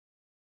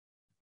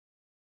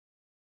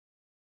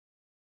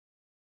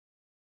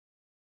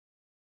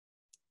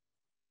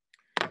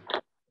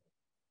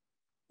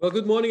Well,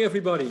 good morning,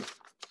 everybody.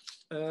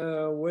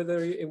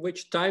 Whether in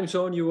which time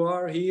zone you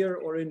are here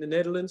or in the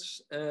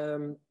Netherlands,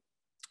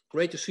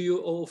 great to see you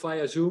all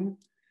via Zoom.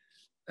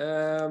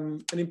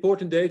 An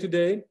important day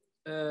today,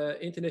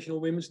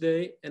 International Women's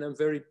Day, and I'm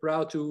very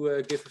proud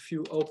to give a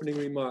few opening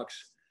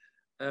remarks.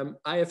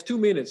 I have 2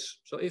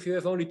 minutes, so if you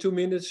have only 2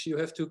 minutes, you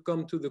have to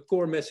come to the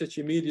core message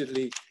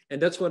immediately, and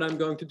that's what I'm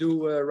going to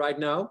do right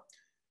now.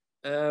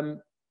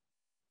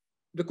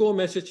 The core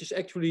message is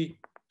actually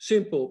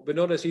simple, but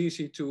not as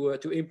easy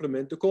to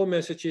implement. The core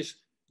message is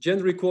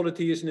gender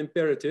equality is an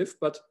imperative,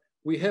 but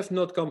we have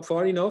not come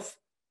far enough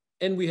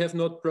and we have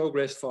not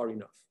progressed far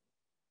enough.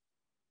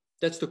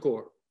 That's the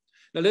core.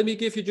 Now, let me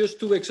give you just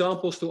 2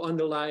 examples to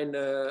underline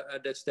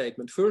that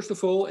statement. First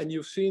of all, and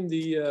you've seen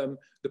the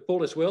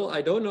poll as well,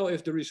 I don't know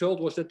if the result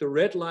was that the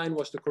red line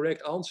was the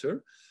correct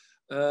answer.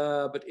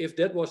 But if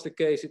that was the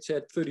case, it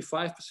said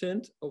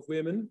 35% of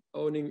women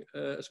owning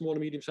small and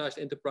medium-sized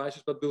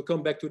enterprises, but we'll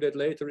come back to that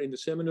later in the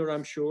seminar,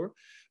 I'm sure.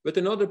 But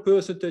another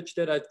percentage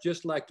that I'd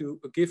just like to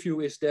give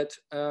you is that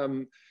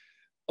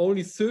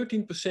only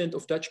 13%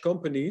 of Dutch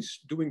companies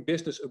doing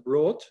business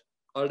abroad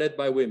are led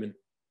by women,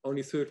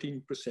 only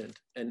 13%.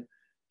 And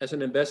as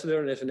an ambassador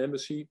and as an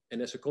embassy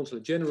and as a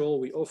consulate general,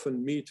 we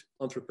often meet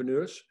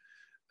entrepreneurs.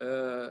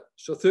 So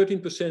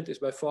 13% is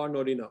by far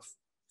not enough.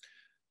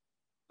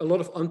 A lot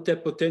of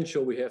untapped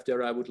potential we have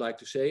there, I would like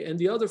to say. And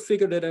the other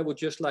figure that I would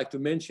just like to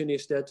mention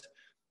is that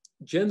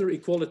gender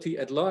equality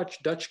at large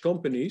Dutch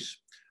companies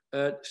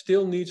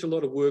still needs a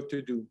lot of work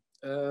to do.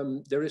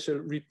 There is a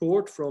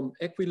report from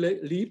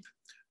Equileap.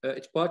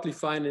 It's partly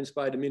financed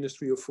by the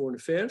Ministry of Foreign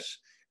Affairs.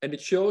 And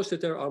it shows that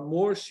there are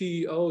more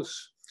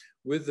CEOs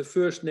with the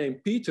first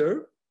name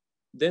Peter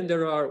than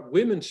there are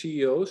women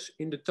CEOs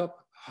in the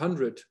top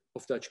 100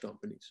 of Dutch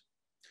companies.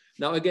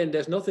 Now, again,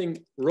 there's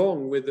nothing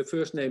wrong with the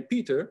first name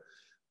Peter,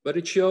 but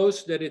it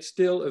shows that it's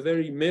still a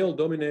very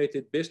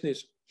male-dominated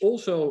business,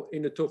 also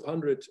in the top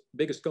 100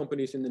 biggest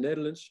companies in the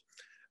Netherlands.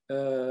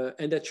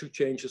 And that should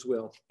change as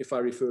well, if I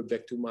refer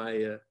back to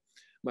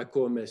my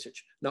core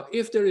message. Now,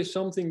 if there is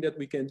something that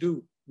we can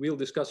do, we'll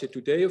discuss it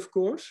today, of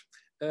course.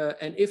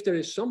 And if there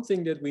is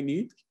something that we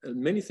need, and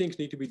many things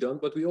need to be done,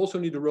 but we also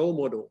need a role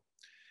model.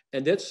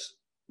 And that's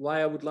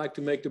why I would like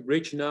to make the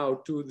bridge now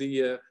to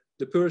the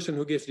person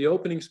who gives the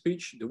opening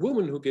speech, the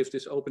woman who gives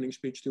this opening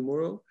speech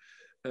tomorrow.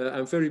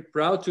 I'm very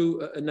proud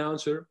to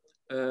announce her.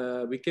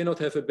 We cannot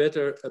have a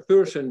better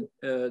person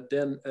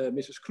than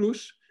Mrs.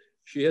 Kroes.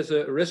 She has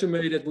a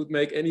resume that would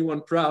make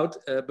anyone proud,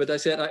 but I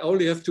said I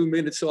only have 2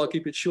 minutes, so I'll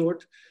keep it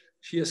short.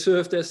 She has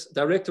served as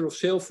Director of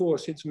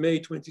Salesforce since May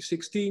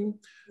 2016.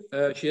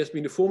 She has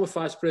been the former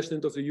Vice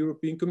President of the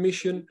European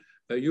Commission,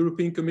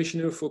 European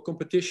Commissioner for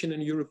Competition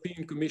and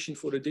European Commissioner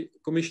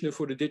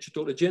for the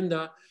Digital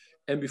Agenda.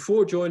 And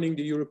before joining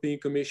the European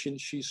Commission,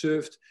 she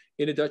served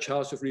in the Dutch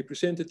House of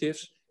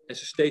Representatives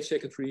as a State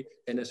Secretary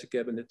and as a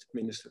Cabinet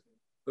Minister.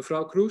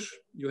 Mevrouw Kroes,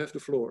 you have the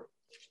floor.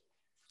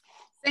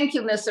 Thank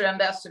you, Mr.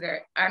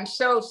 Ambassador. I'm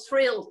so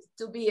thrilled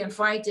to be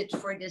invited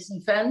for this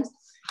event.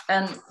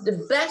 And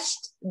the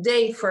best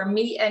day for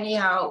me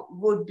anyhow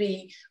would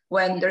be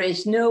when there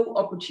is no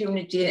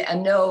opportunity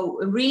and no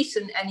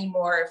reason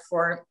anymore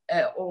for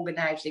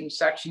organizing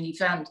such an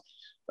event.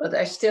 But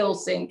I still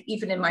think,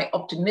 even in my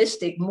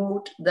optimistic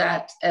mood,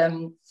 that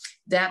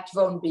that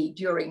won't be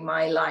during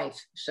my life,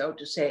 so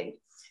to say.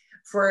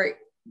 For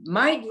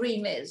my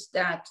dream is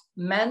that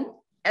men,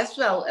 as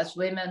well as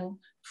women,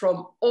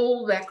 from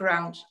all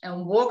backgrounds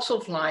and walks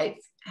of life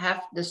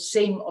have the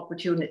same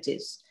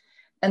opportunities.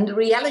 And the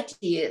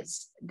reality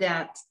is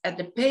that at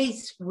the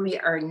pace we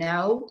are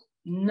now,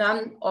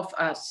 none of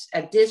us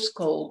at this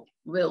call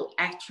will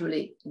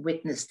actually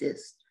witness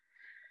this.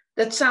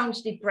 That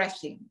sounds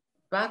depressing,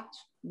 but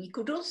we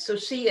could also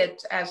see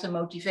it as a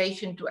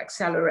motivation to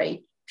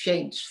accelerate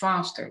change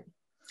faster.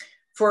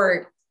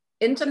 For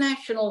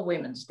International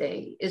Women's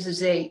Day is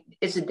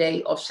a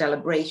day of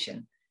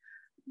celebration.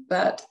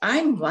 But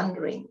I'm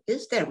wondering,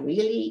 is there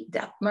really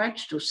that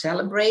much to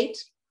celebrate?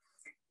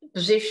 The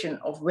position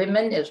of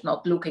women is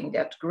not looking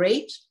that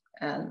great.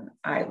 And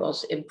I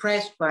was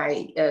impressed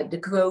by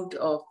the quote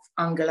of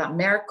Angela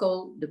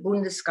Merkel, the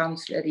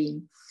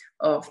Bundeskanzlerin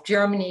of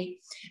Germany.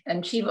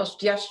 And she was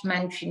just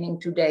mentioning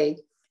today,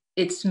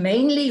 it's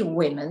mainly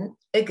women,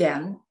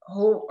 again,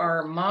 who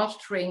are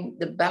mastering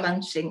the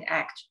balancing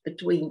act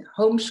between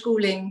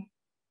homeschooling,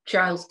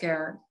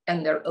 childcare,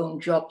 and their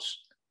own jobs,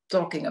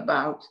 talking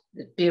about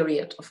the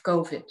period of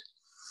COVID.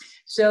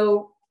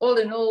 So all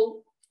in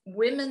all,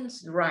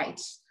 women's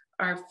rights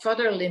are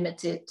further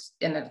limited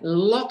in a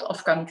lot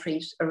of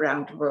countries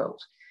around the world.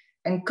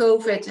 And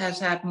COVID has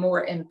had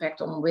more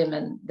impact on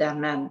women than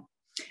men.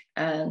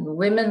 And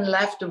women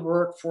left the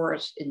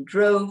workforce in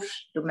droves,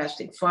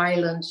 domestic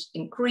violence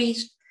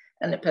increased,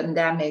 and the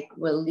pandemic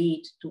will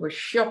lead to a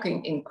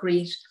shocking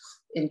increase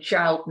in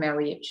child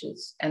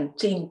marriages and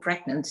teen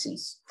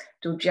pregnancies,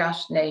 to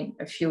just name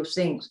a few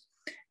things.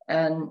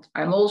 And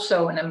I'm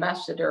also an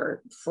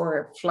ambassador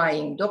for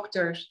Flying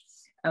Doctors,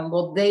 and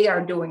what they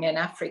are doing in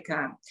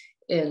Africa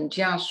in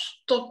just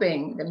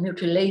stopping the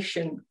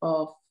mutilation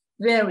of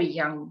very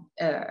young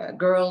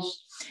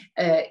girls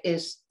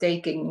is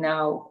taking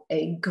now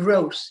a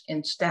growth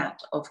instead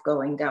of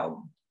going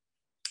down.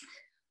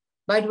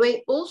 By the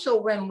way, also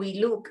when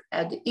we look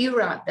at the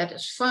era that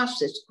is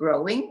fastest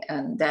growing,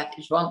 and that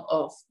is one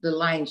of the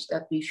lines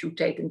that we should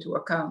take into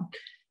account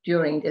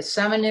during this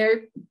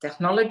seminar,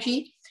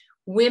 technology,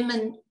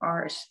 women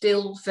are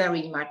still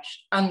very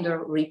much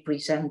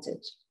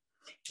underrepresented.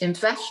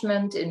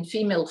 Investment in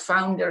female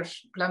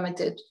founders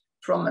plummeted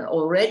from an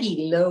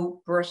already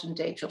low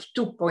percentage of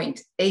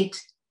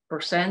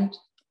 2.8%.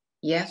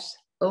 Yes,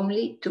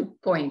 only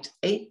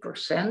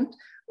 2.8%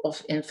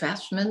 of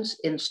investments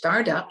in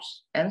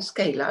startups and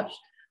scale-ups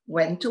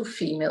went to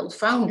female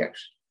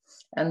founders.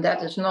 And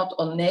that is not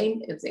on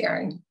name, if they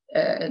are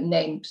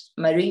named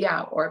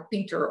Maria or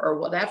Peter or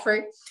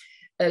whatever.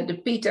 The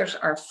Peters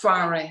are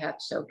far ahead,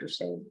 so to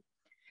say.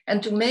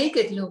 And to make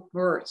it look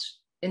worse,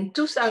 in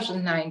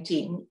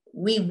 2019,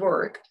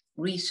 WeWork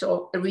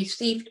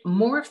received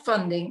more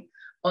funding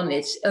on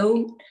its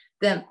own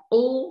than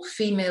all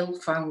female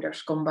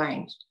founders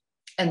combined.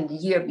 And the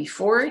year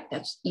before,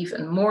 that's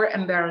even more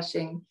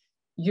embarrassing,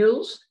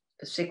 Jules,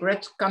 a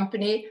cigarette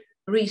company,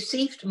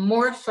 received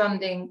more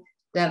funding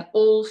than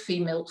all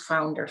female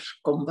founders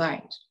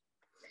combined.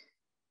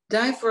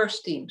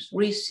 Diverse teams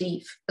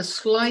receive a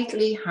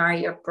slightly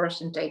higher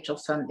percentage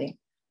of funding,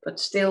 but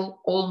still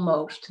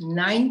almost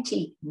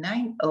 90%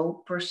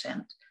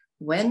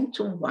 went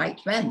to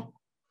white men.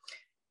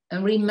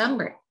 And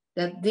remember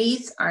that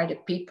these are the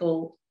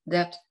people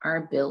that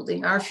are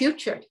building our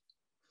future.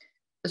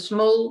 A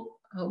small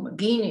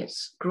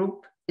homogeneous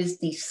group is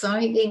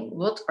deciding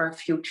what our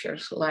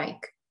futures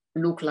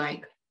look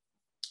like.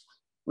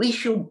 We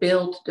should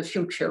build the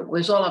future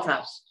with all of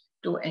us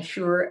to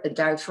ensure a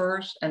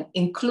diverse and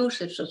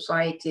inclusive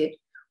society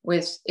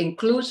with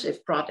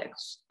inclusive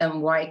products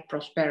and wide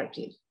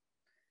prosperity.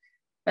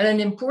 And an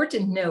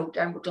important note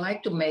I would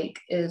like to make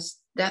is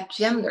that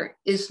gender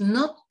is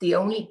not the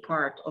only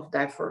part of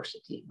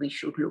diversity we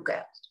should look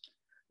at.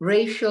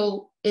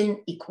 Racial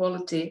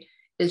inequality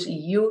is a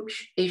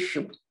huge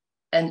issue,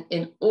 and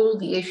in all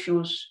the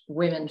issues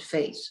women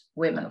face,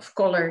 women of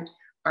color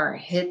are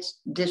hit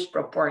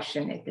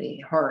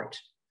disproportionately hard.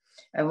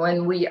 And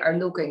when we are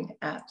looking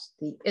at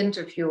the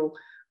interview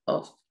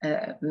of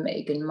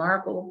Meghan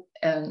Markle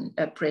and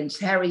Prince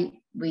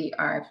Harry, we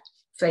are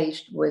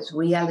faced with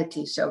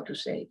reality, so to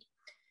say.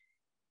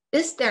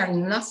 Is there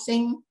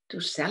nothing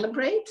to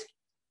celebrate?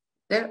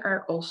 There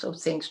are also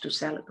things to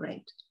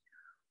celebrate.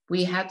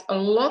 We had a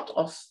lot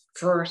of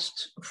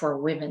firsts for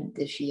women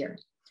this year.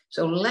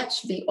 So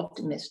let's be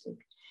optimistic.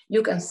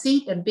 You can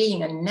see that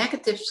being a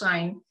negative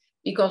sign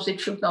because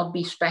it should not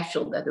be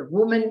special that a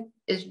woman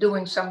is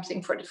doing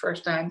something for the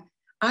first time.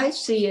 I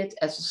see it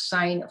as a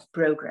sign of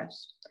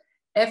progress.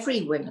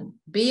 Every woman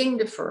being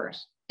the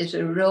first is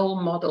a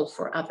role model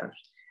for others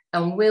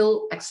and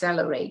will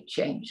accelerate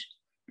change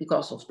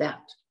because of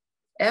that.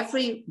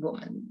 Every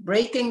woman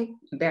breaking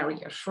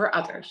barriers for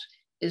others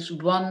is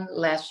one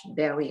less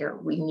barrier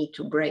we need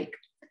to break.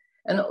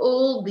 And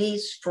all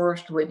these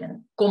first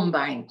women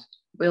combined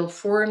will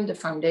form the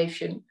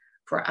foundation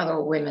for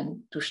other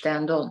women to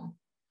stand on.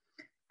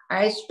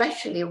 I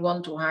especially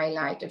want to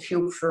highlight a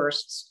few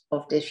firsts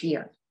of this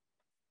year.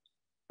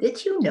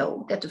 Did you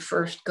know that the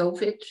first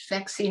COVID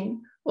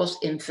vaccine was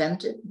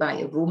invented by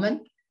a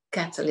woman,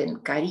 Kathleen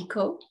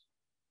Carrico?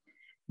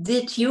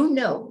 Did you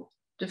know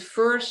the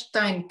first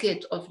time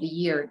kid of the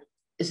year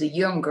is a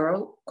young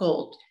girl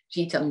called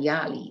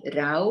Gitanjali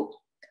Rao?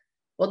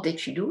 What did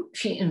she do?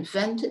 She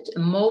invented a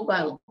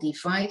mobile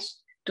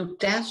device to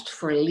test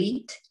for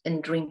lead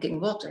in drinking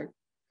water.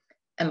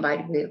 And by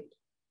the way,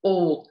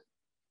 all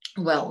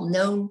well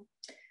known,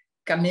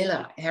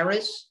 Kamala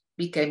Harris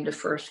became the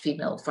first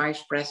female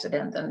vice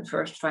president and the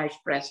first vice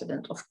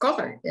president of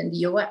color in the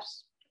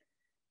US.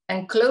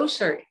 And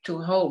closer to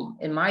home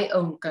in my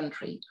own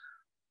country,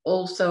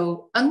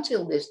 also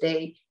until this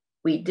day,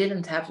 we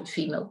didn't have a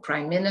female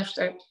prime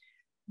minister,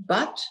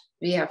 but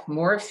we have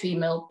more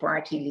female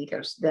party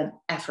leaders than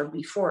ever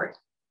before.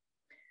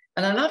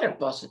 And another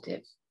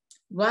positive,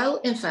 while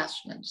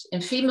investments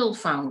in female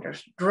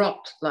founders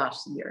dropped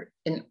last year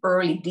in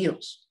early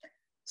deals,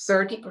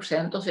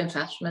 30% of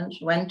investments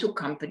went to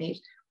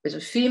companies with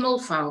a female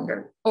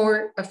founder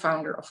or a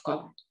founder of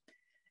color.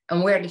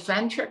 And where the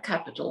venture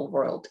capital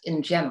world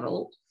in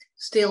general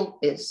still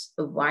is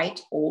a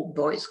white old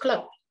boys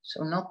club,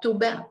 so not too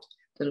bad.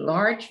 The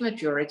large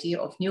majority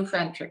of new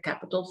venture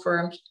capital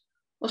firms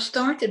was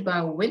started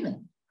by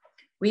women.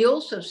 We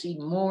also see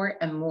more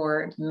and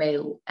more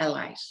male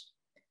allies.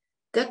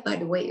 That, by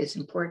the way, is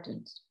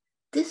important.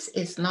 This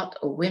is not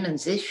a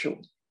women's issue.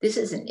 This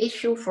is an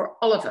issue for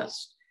all of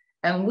us,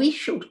 and we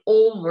should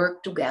all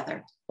work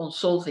together on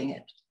solving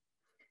it.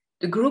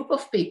 The group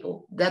of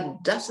people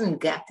that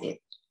doesn't get it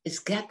is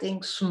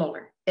getting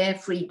smaller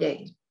every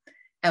day.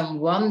 And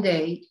one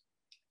day,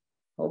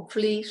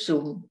 hopefully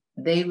soon,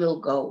 they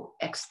will go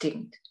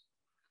extinct.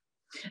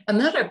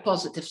 Another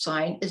positive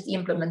sign is the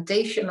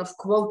implementation of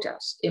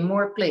quotas in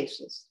more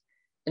places.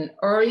 In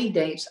early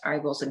days, I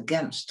was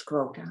against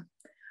quota.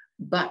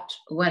 But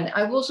when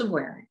I was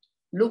aware,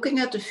 looking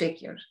at the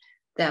figures,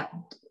 that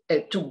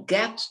to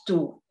get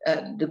to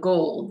the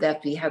goal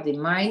that we had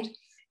in mind,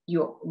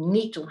 you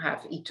need to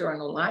have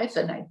eternal life,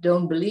 and I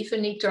don't believe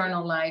in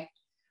eternal life.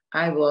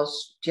 I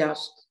was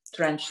just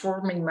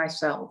transforming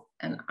myself,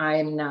 and I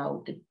am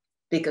now the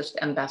biggest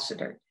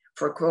ambassador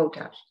for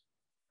quotas.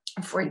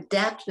 For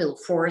that will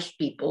force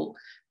people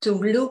to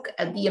look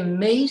at the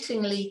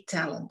amazingly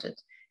talented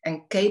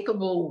and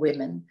capable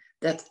women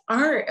that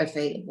are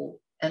available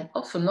and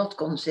often not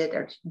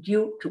considered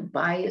due to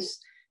bias,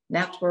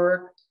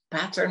 network,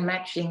 pattern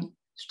matching,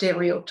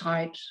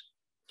 stereotypes.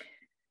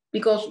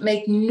 Because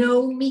make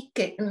no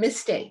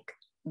mistake,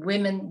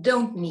 women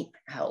don't need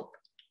help.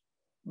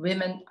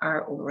 Women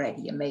are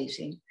already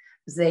amazing.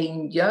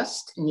 They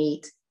just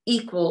need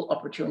equal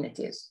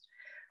opportunities.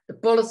 The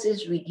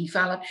policies we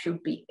develop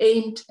should be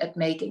aimed at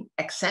making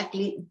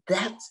exactly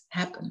that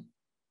happen.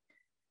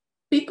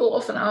 People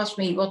often ask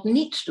me what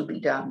needs to be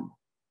done.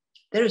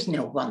 There is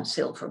no one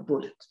silver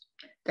bullet.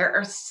 There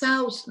are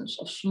thousands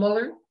of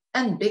smaller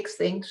and big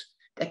things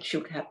that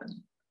should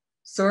happen.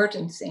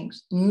 Certain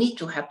things need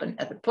to happen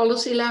at the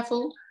policy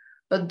level,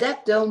 but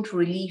that don't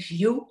relieve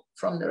you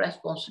from the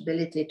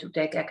responsibility to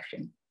take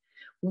action.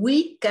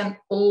 We can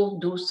all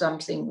do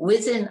something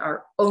within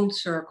our own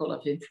circle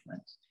of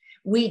influence.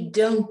 We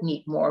don't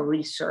need more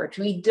research.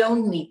 We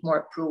don't need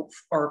more proof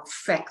or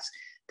facts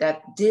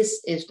that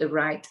this is the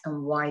right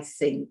and wise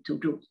thing to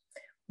do.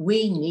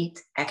 We need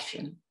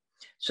action.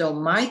 So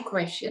my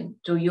question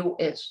to you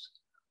is,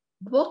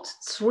 what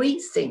 3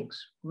 things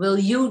will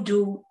you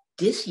do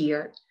this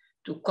year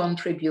to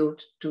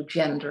contribute to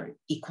gender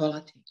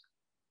equality?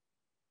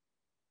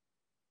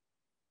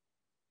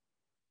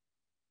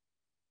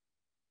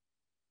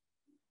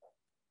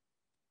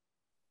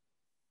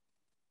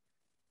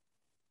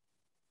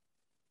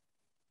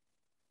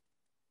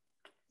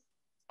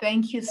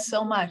 Thank you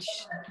so much,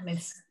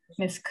 Ms.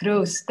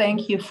 Kroes.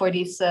 Thank you for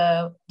this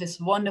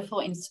wonderful,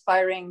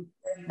 inspiring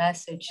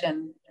message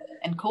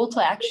and call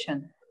to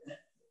action.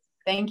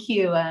 Thank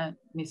you,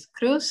 Ms.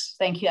 Kroes.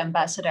 Thank you,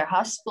 Ambassador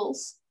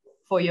Haspels,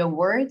 for your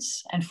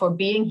words and for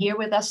being here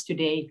with us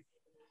today.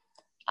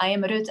 I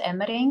am Ruud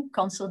Emmering,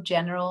 Consul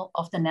General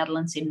of the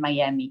Netherlands in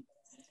Miami.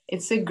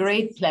 It's a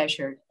great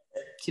pleasure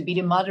to be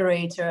the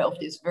moderator of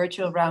this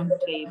virtual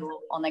roundtable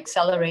on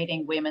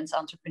accelerating women's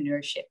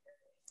entrepreneurship.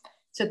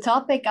 It's a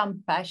topic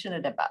I'm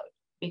passionate about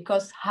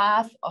because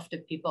half of the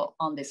people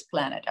on this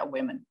planet are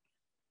women.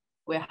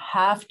 We're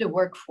half the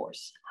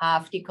workforce,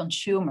 half the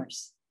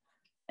consumers,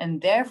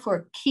 and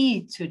therefore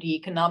key to the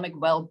economic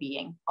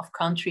well-being of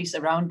countries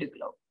around the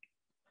globe.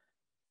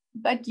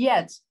 But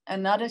yet,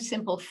 another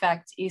simple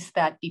fact is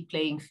that the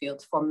playing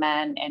field for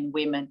men and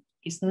women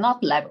is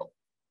not level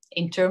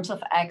in terms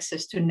of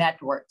access to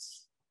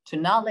networks, to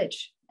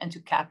knowledge, and to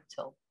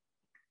capital.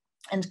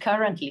 And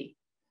currently,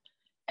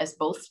 as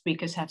both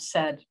speakers have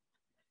said,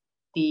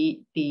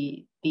 the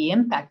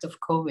impact of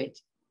COVID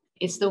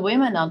is the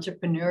women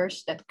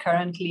entrepreneurs that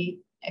currently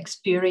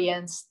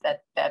experience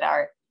that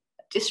are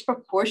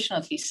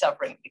disproportionately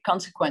suffering the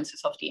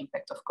consequences of the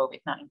impact of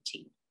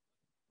COVID-19.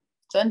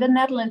 So, and the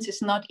Netherlands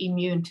is not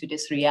immune to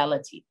this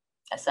reality.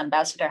 As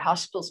Ambassador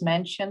Haspels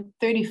mentioned,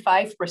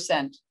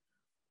 35%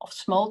 of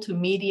small to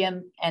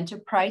medium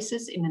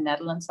enterprises in the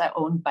Netherlands are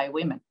owned by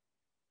women.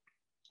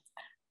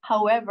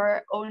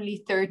 However,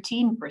 only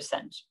 13%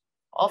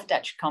 of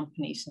Dutch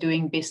companies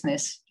doing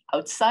business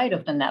outside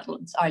of the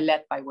Netherlands are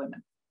led by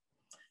women.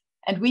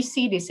 And we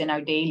see this in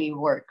our daily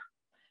work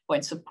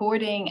when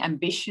supporting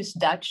ambitious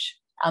Dutch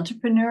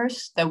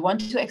entrepreneurs that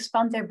want to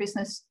expand their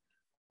business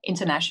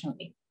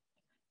internationally.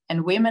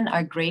 And women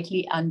are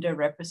greatly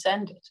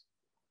underrepresented,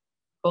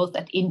 both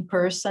at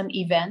in-person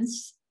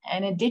events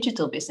and in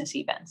digital business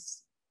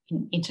events,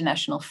 in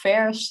international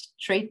fairs,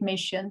 trade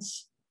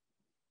missions,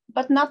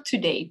 but not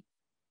today.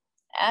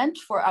 And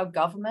for our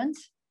government,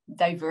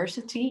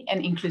 diversity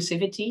and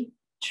inclusivity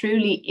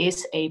truly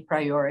is a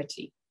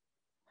priority.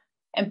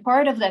 And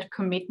part of that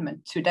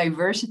commitment to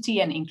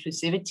diversity and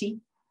inclusivity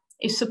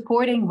is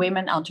supporting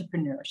women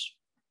entrepreneurs.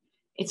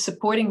 It's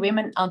supporting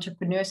women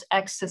entrepreneurs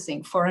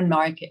accessing foreign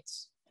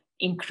markets,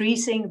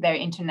 increasing their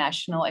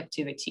international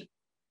activity.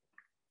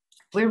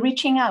 We're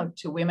reaching out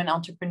to women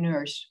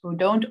entrepreneurs who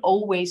don't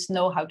always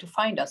know how to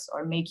find us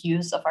or make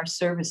use of our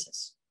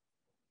services.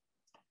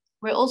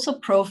 We're also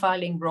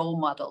profiling role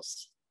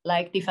models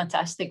like the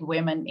fantastic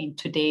women in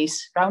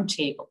today's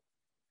roundtable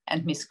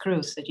and Ms.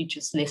 Kroes that you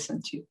just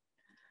listened to.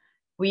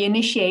 We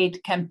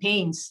initiate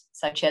campaigns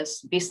such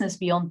as Business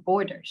Beyond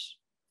Borders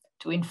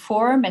to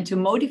inform and to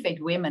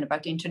motivate women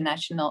about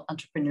international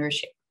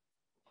entrepreneurship.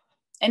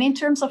 And in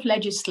terms of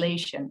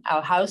legislation,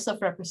 our House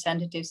of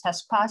Representatives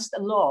has passed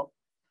a law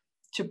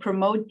to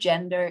promote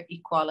gender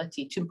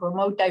equality, to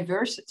promote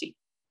diversity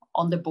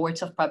on the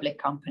boards of public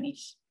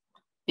companies.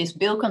 This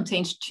bill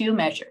contains 2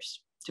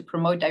 measures to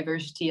promote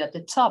diversity at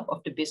the top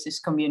of the business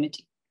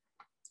community.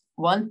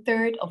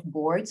 1/3 of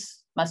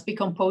boards must be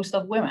composed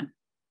of women,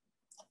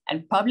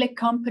 and public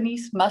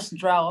companies must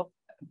draw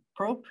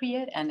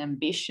appropriate and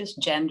ambitious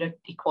gender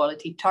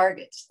equality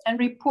targets and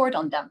report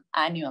on them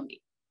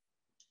annually.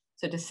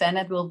 So the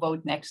Senate will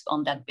vote next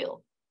on that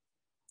bill.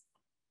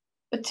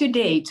 But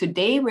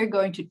today we're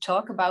going to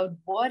talk about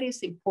what is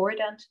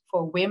important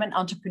for women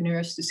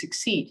entrepreneurs to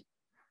succeed.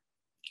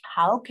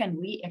 How can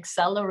we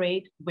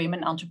accelerate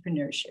women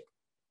entrepreneurship?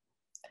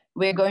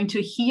 We're going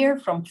to hear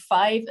from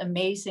 5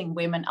 amazing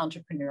women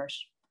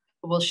entrepreneurs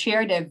who will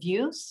share their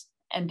views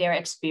and their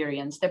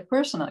experience, their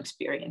personal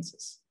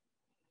experiences.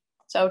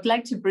 So I would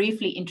like to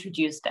briefly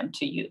introduce them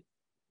to you.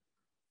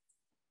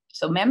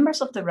 So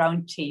members of the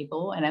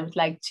roundtable, and I would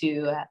like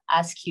to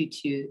ask you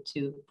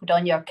to put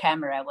on your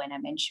camera when I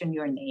mention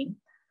your name.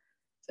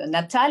 So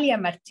Natalia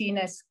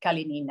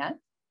Martinez-Kalinina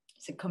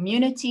is a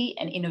community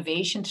and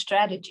innovation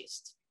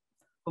strategist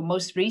who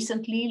most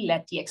recently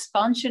led the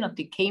expansion of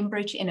the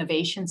Cambridge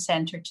Innovation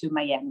Center to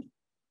Miami.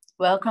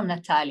 Welcome,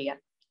 Natalia.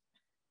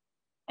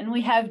 And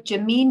we have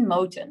Jamine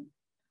Moton,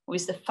 who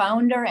is the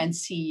founder and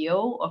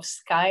CEO of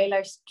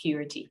Skylar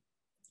Security,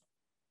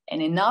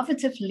 an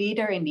innovative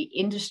leader in the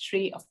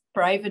industry of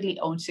privately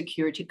owned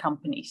security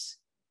companies.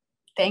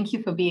 Thank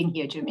you for being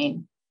here,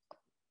 Jamine.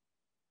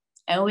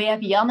 And we have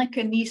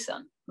Janneke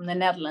Nieson from the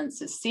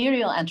Netherlands, a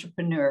serial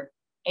entrepreneur,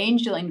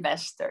 angel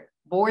investor,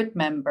 board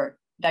member,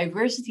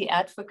 diversity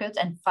advocate,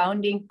 and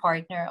founding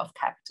partner of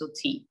Capital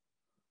T.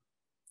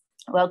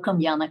 Welcome,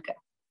 Janneke.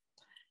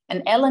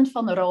 And Ellen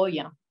van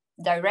Rooyen,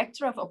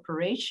 Director of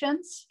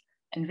Operations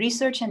and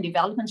Research and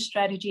Development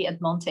Strategy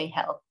at Monte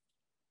Health.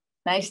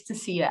 Nice to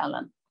see you,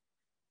 Ellen.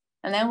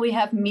 And then we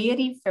have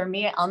Miri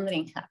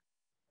Vermeer-Andringa,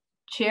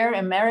 Chair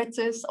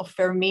Emeritus of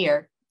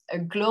Vermeer, a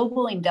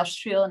global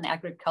industrial and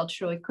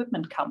agricultural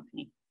equipment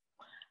company.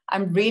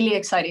 I'm really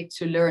excited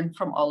to learn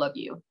from all of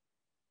you.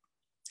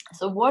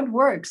 So what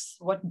works,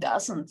 what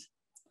doesn't?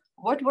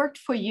 What worked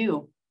for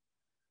you?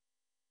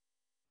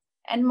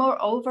 And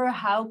moreover,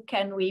 how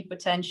can we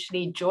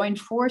potentially join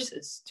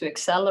forces to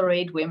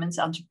accelerate women's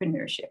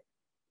entrepreneurship?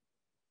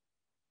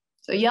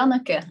 So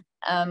Janneke,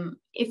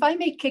 if I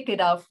may kick it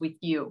off with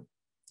you,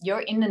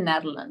 you're in the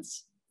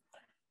Netherlands.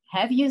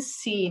 Have you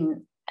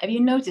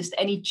noticed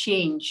any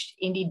change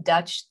in the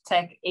Dutch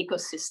tech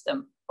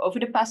ecosystem over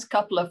the past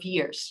couple of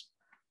years?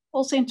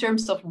 Also in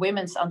terms of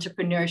women's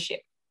entrepreneurship,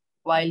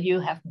 while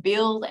you have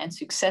built and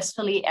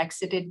successfully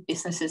exited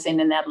businesses in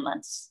the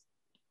Netherlands?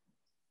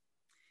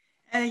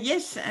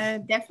 Yes,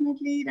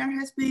 definitely there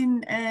has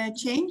been a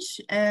change.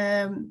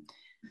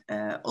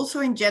 Also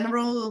in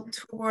general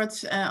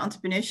towards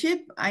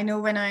entrepreneurship. I know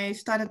when I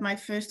started my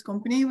first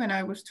company when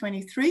I was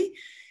 23,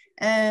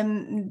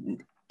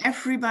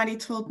 everybody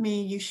told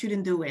me you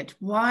shouldn't do it.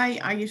 Why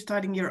are you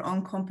starting your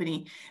own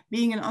company?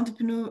 Being an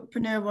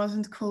entrepreneur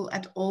wasn't cool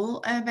at all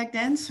back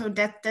then. So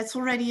that's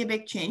already a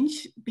big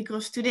change,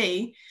 because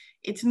today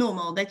it's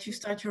normal that you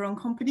start your own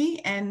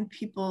company and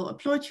people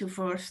applaud you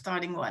for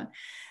starting one.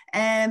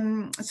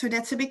 So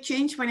that's a big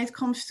change when it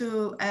comes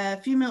to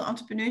female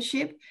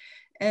entrepreneurship.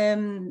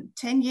 10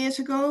 years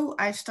ago,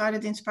 I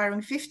started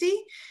Inspiring 50.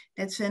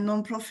 That's a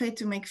non-profit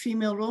to make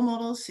female role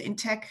models in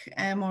tech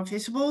more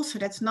visible. So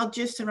that's not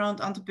just around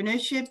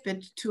entrepreneurship,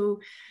 but to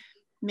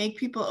make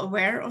people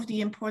aware of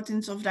the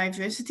importance of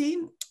diversity.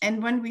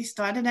 And when we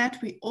started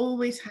that, we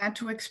always had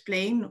to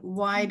explain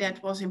why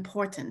that was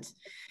important.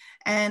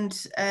 And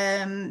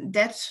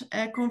that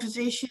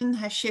conversation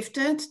has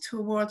shifted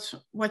towards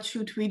what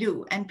should we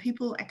do? And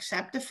people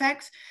accept the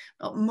fact,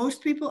 well,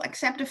 most people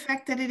accept the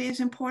fact that it is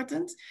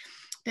important.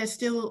 There's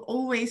still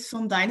always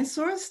some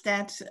dinosaurs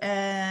that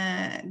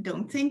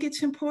don't think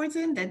it's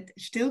important, that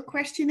still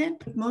question it.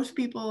 But most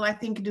people, I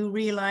think, do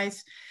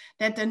realize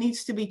that there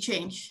needs to be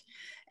change.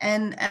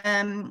 And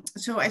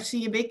so I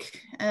see a big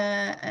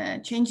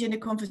change in the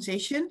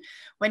conversation.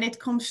 When it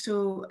comes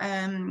to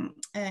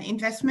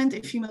investment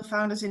in female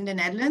founders in the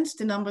Netherlands,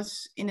 the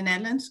numbers in the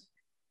Netherlands,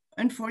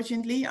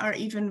 unfortunately, are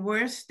even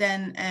worse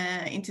than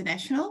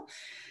international.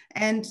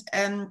 And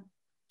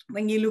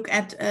when you look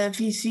at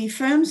VC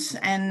firms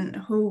and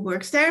who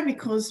works there,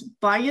 because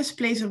bias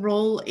plays a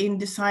role in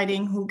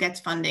deciding who gets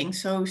funding.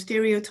 So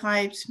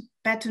stereotypes,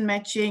 pattern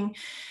matching,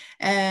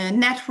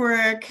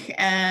 network,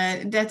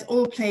 that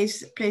all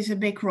plays a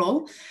big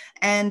role.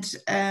 And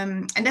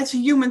that's a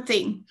human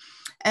thing.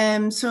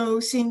 So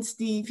since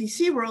the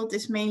VC world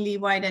is mainly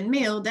white and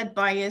male, that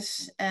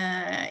bias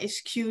is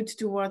skewed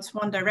towards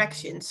one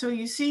direction. So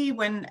you see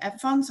when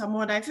funds are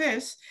more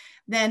diverse,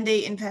 then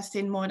they invest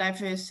in more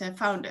diverse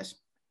founders.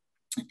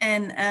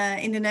 And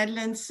in the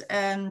Netherlands,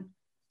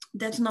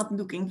 that's not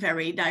looking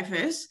very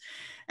diverse.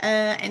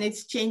 And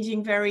it's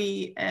changing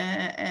very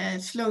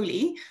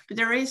slowly, but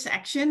there is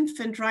action.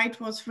 Fundright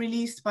was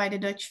released by the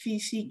Dutch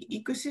VC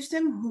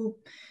ecosystem, who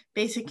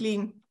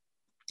basically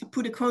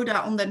put a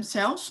quota on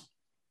themselves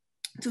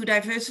to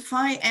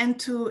diversify and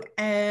to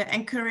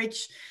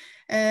encourage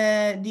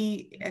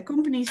the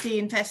companies they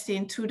invest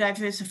in to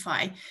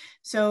diversify.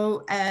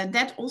 So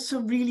that also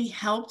really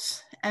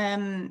helps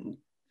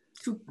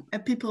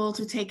people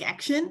to take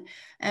action,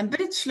 but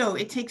it's slow,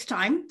 it takes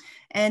time.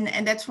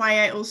 And that's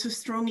why I also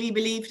strongly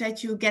believe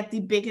that you get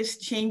the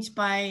biggest change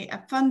by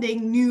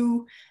funding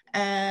new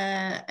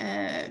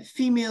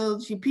female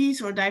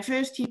GPs or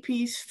diverse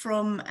GPs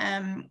from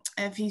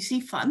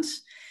VC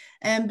funds.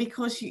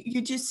 Because you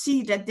just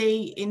see that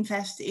they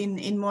invest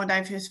in more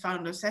diverse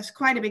founders. There's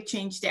quite a big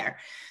change there.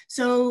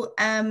 So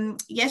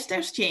yes,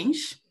 there's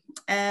change,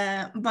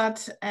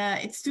 but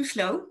it's too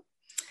slow.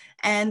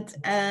 And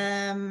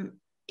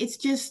it's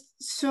just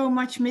so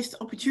much missed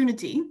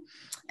opportunity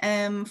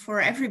for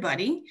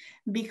everybody,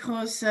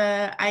 because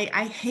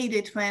I hate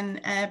it when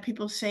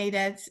people say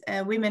that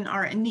women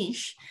are a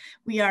niche.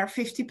 We are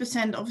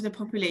 50% of the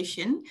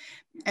population.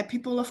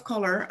 People of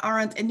color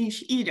aren't a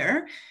niche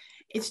either.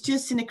 It's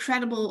just an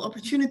incredible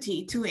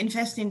opportunity to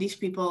invest in these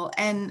people.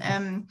 And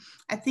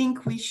I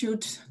think we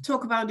should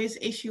talk about this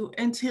issue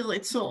until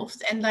it's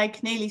solved. And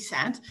like Neelie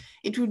said,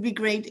 it would be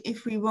great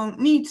if we won't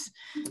need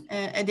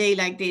a day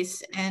like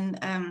this. And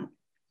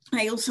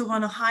I also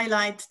want to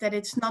highlight that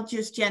it's not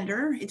just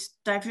gender, it's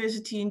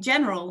diversity in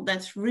general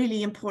that's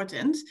really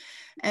important.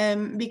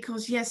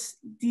 Because yes,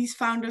 these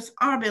founders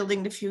are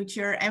building the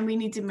future, and we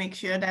need to make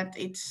sure that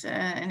it's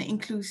an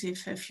inclusive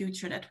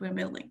future that we're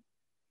building.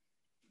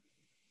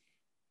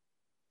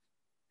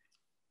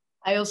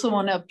 I also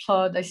want to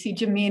applaud. I see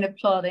Jamine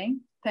applauding.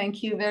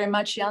 Thank you very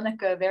much,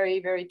 Janneke. Very,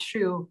 very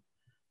true.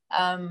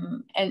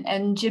 And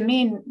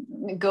Jamine,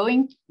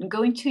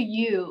 going to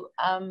you,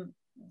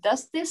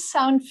 does this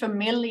sound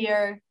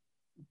familiar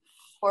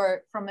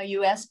from a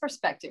US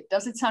perspective?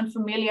 Does it sound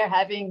familiar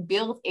having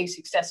built a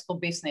successful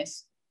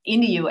business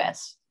in the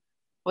US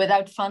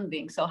without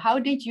funding? So how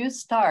did you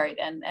start,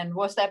 and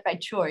was that by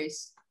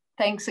choice?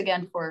 Thanks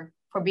again for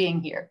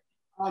being here.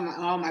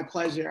 Oh, my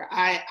pleasure.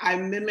 I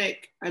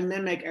mimic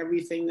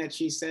everything that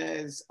she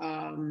says.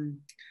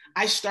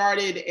 I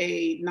started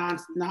a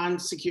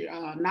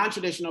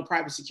non-traditional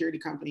private security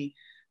company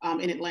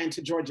in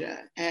Atlanta,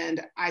 Georgia,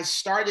 and I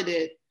started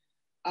it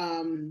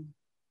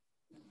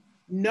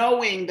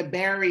knowing the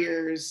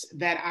barriers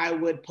that I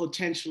would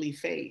potentially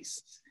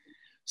face.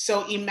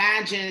 So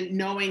imagine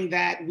knowing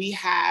that we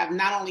have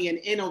not only an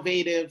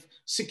innovative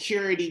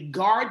security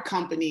guard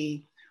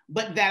company,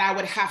 but that I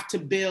would have to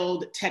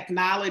build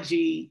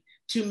technology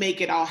to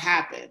make it all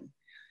happen.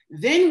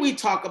 Then we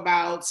talk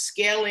about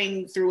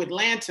scaling through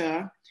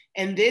Atlanta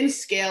and then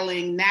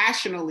scaling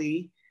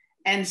nationally.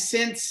 And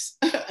since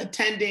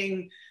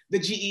attending the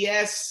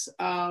GES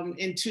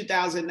in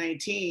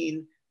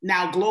 2019,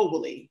 now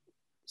globally,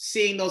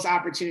 seeing those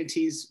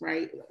opportunities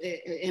right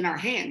in our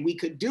hand, we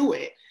could do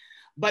it.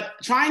 But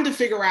trying to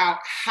figure out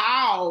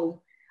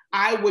how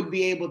I would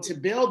be able to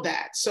build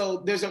that.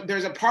 So there's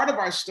a part of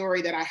our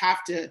story that I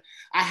have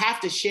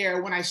to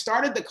share. When I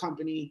started the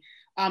company,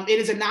 it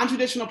is a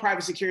non-traditional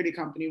private security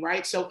company,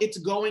 right? So it's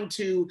going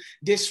to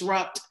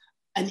disrupt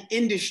an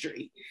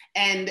industry.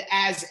 And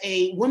as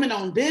a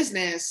women-owned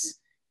business,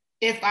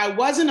 if I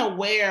wasn't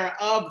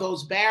aware of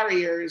those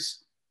barriers,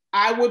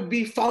 I would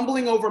be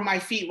fumbling over my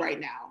feet right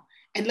now.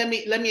 And let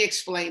me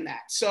explain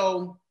that.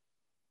 So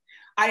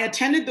I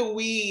attended the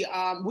We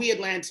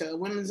Atlanta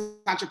Women's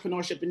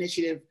Entrepreneurship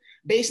Initiative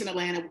based in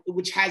Atlanta,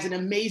 which has an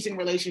amazing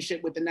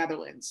relationship with the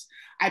Netherlands.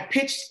 I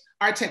pitched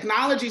our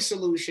technology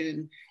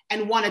solution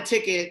and won a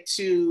ticket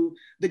to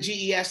the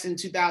GES in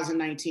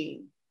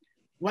 2019.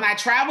 When I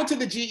traveled to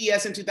the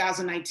GES in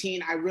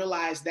 2019, I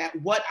realized that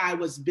what I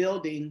was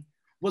building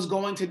was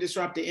going to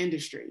disrupt the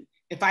industry.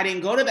 If I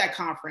didn't go to that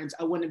conference,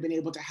 I wouldn't have been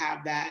able to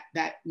have that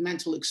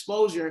mental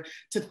exposure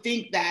to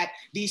think that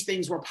these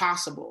things were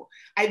possible.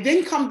 I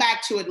then come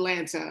back to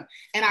Atlanta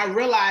and I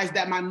realized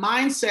that my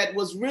mindset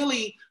was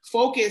really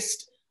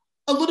focused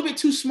a little bit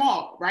too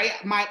small, right?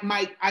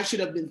 I should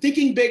have been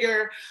thinking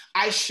bigger.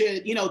 I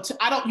should, you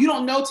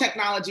don't know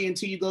technology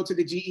until you go to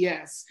the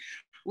GES.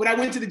 When I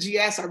went to the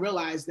GES, I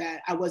realized that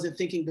I wasn't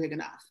thinking big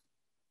enough.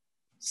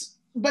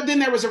 But then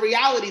there was a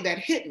reality that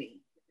hit me.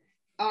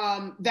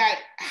 That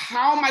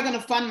how am I going to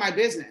fund my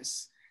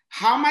business?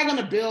 How am I going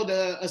to build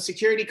a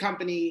security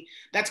company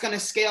that's going to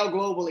scale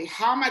globally?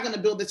 How am I going to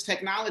build this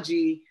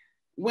technology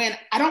when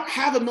I don't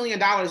have $1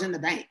 million in the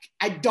bank?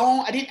 I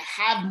didn't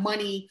have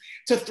money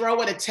to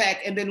throw at a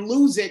tech and then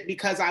lose it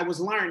because I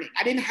was learning.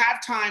 I didn't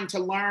have time to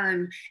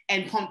learn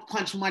and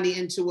punch money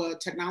into a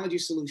technology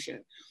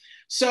solution.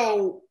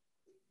 So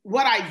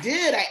what I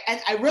did,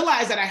 I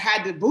realized that I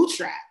had to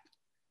bootstrap.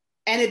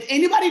 And if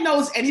anybody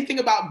knows anything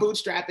about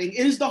bootstrapping,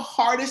 it is the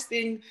hardest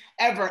thing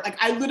ever.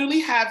 Like I literally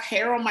have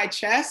hair on my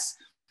chest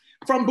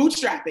from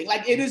bootstrapping.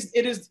 Like it is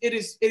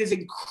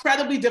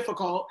incredibly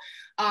difficult.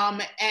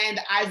 And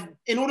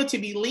in order to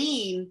be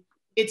lean,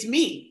 it's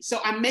me.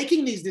 So I'm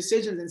making these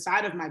decisions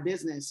inside of my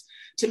business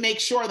to make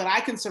sure that I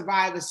can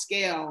survive a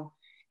scale.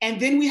 And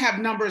then we have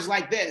numbers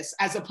like this.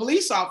 As a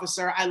police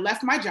officer, I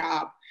left my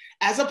job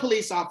as a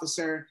police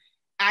officer.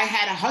 I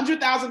had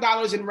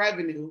 $100,000 in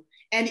revenue.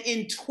 And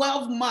in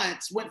 12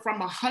 months, went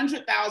from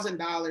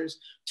 $100,000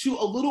 to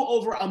a little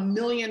over $1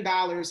 million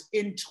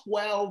in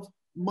 12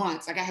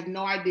 months. Like, I have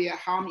no idea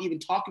how I'm even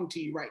talking to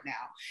you right now.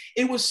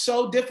 It was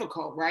so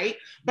difficult, right?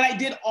 But I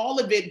did all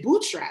of it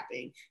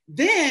bootstrapping.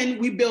 Then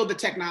we build the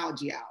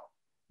technology out,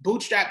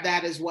 bootstrap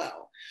that as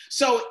well.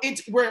 So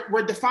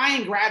we're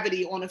defying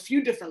gravity on a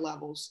few different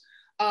levels.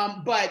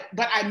 But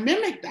I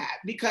mimic that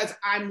because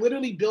I'm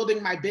literally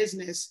building my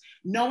business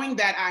knowing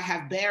that I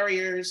have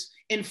barriers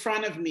in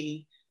front of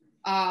me,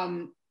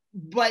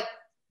 but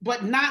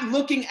not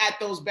looking at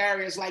those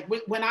barriers. Like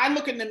when I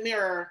look in the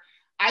mirror,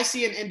 I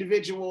see an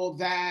individual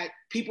that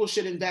people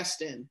should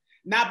invest in.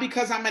 Not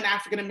because I'm an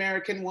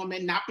African-American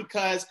woman, not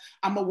because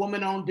I'm a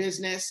woman-owned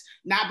business,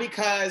 not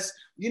because,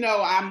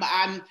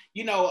 I'm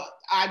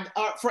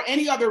for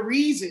any other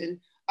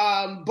reason,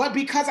 but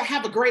because I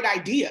have a great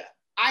idea.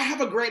 I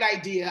have a great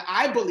idea.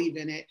 I believe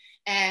in it.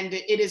 And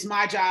it is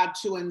my job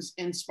to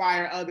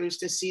inspire others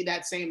to see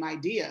that same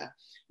idea.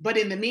 But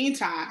in the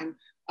meantime,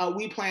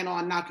 we plan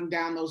on knocking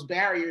down those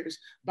barriers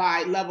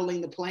by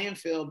leveling the playing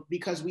field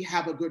because we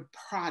have a good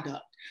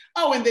product.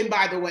 Oh, and then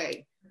by the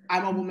way,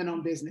 I'm a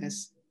woman-owned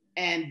business.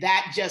 And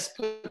that just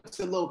puts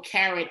a little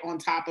carrot on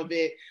top of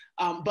it.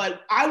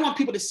 But I want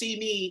people to see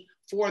me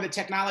for the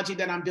technology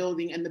that I'm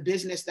building and the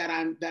business that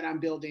I'm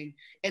building.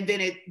 And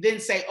then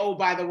say, oh,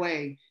 by the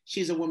way,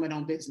 she's a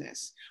woman-owned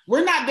business.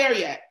 We're not there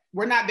yet.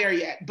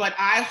 But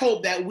I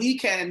hope that we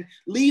can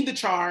lead the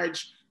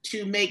charge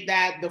to make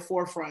that the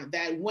forefront,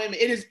 that women,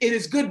 it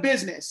is good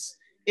business.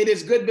 It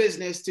is good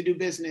business to do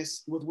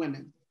business with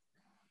women.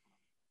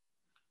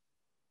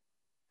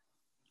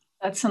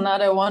 That's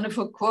another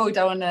wonderful quote.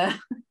 I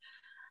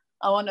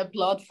want to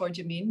applaud for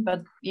Jamine,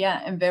 but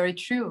yeah, and very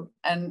true.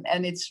 And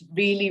it's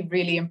really,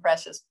 really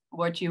impressive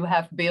what you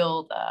have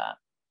built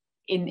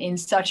in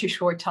such a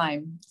short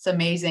time. It's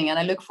amazing. And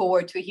I look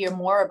forward to hear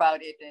more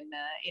about it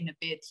in a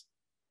bit.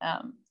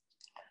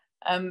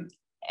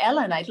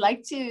 Ellen, I'd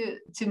like to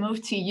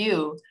move to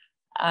you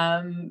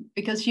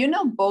because you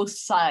know both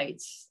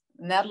sides,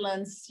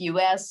 Netherlands,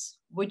 US.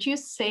 Would you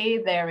say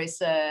there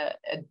is a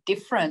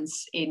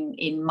difference in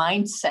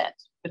mindset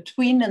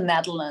between the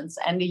Netherlands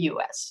and the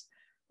US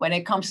when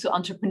it comes to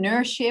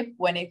entrepreneurship,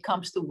 when it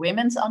comes to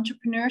women's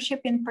entrepreneurship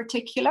in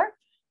particular,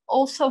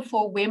 also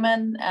for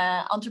women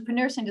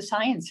entrepreneurs in the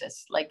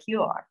sciences like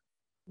you are?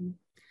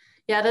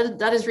 Yeah,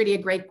 that is really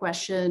a great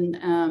question.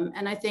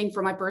 And I think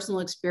from my personal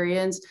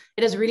experience,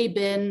 it has really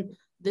been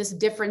this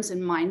difference in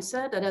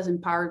mindset that has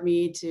empowered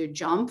me to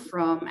jump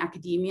from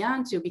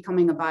academia to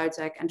becoming a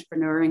biotech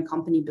entrepreneur and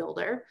company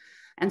builder.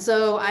 And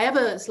so I have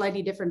a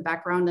slightly different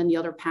background than the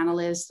other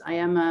panelists. I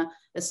am a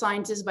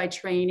scientist by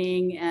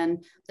training,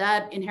 and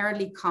that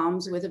inherently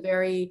comes with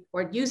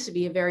it used to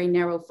be a very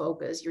narrow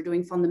focus. You're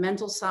doing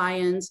fundamental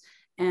science.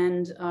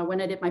 And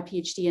when I did my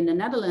PhD in the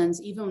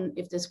Netherlands, even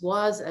if this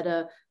was at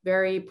a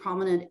very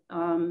prominent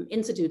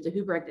institute, the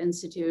Hubrecht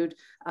Institute,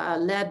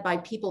 led by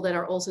people that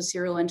are also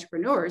serial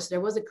entrepreneurs,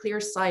 there was a clear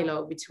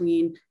silo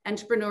between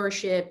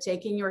entrepreneurship,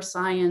 taking your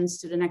science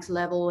to the next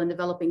level and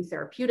developing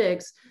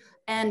therapeutics,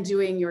 and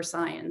doing your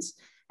science.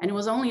 And it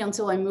was only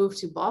until I moved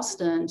to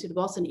Boston, to the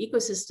Boston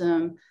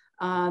ecosystem,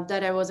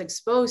 that I was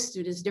exposed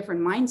to this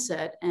different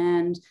mindset.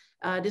 And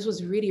this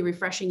was really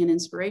refreshing and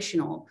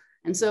inspirational.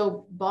 And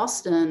so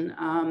Boston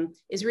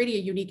is really a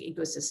unique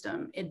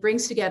ecosystem. It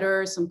brings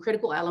together some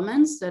critical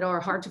elements that are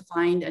hard to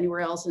find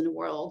anywhere else in the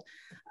world.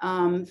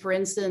 For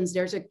instance,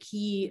 there's a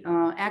key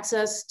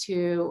access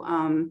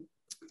to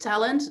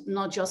talent,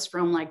 not just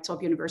from like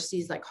top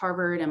universities like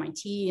Harvard,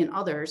 MIT, and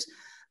others,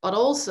 but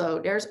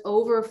also there's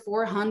over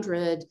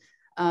 400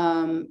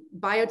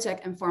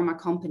 biotech and pharma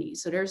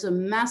companies. So there's a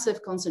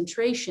massive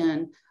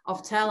concentration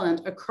of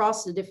talent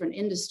across the different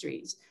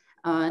industries.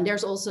 And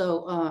there's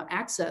also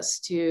access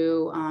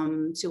to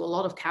a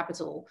lot of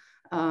capital,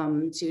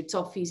 to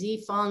top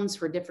VC funds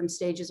for different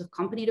stages of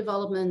company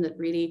development that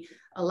really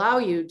allow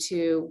you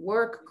to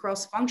work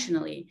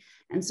cross-functionally.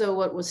 And so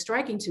what was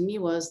striking to me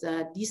was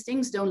that these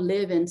things don't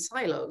live in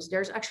silos.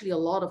 There's actually a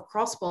lot of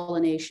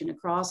cross-pollination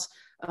across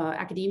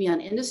academia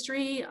and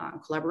industry,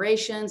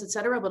 collaborations, et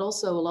cetera, but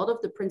also a lot of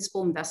the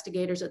principal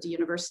investigators at the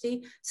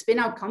university spin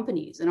out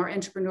companies and are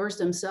entrepreneurs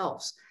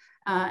themselves.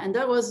 And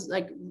that was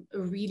like a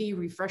really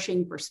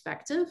refreshing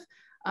perspective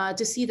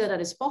to see that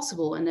is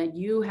possible and that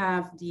you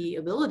have the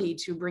ability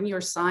to bring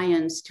your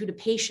science to the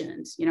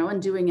patient,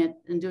 and doing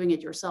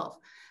it yourself.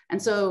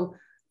 And so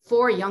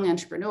for young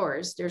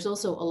entrepreneurs, there's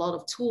also a lot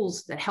of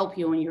tools that help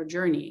you on your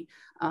journey,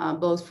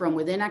 both from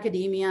within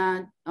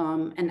academia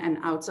and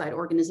outside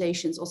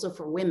organizations. Also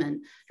for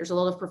women, there's a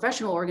lot of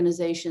professional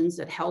organizations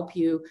that help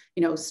you,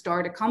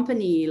 start a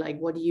company, like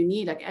what do you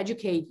need, like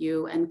educate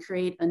you and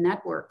create a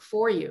network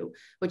for you,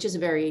 which is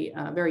very,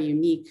 very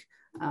unique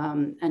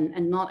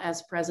and not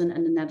as present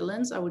in the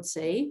Netherlands, I would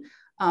say.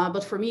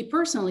 But for me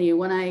personally,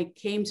 when I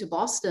came to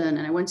Boston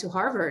and I went to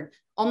Harvard,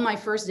 on my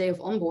first day of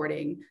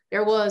onboarding,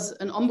 there was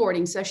an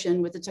onboarding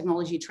session with the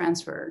technology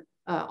transfer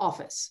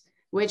office.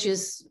 which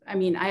is, I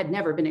mean, I had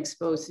never been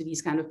exposed to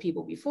these kind of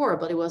people before,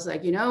 but it was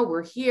like, you know,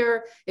 we're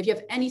here. If you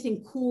have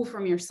anything cool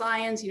from your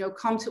science, you know,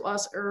 come to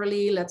us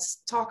early, let's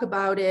talk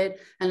about it,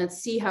 and let's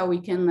see how we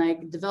can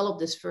like develop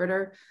this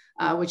further,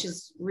 which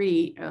is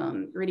really,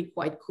 really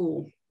quite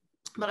cool.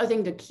 But I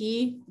think the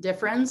key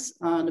difference,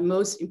 the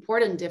most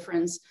important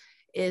difference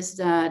is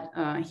that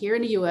here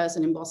in the US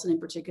and in Boston in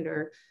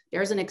particular,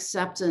 there's an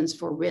acceptance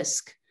for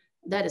risk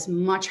that is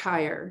much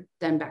higher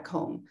than back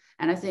home.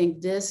 And I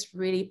think this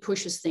really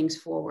pushes things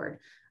forward.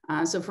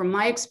 So from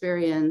my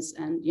experience,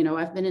 and you know,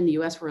 I've been in the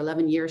US for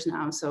 11 years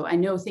now, so I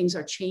know things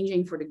are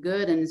changing for the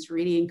good, and it's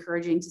really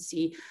encouraging to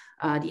see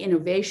the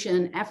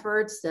innovation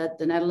efforts that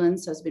the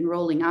Netherlands has been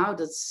rolling out.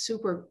 That's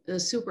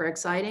super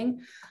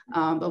exciting.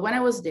 But when I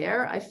was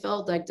there, I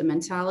felt like the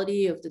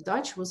mentality of the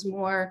Dutch was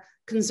more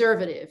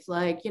conservative.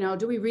 Like, you know,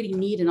 do we really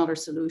need another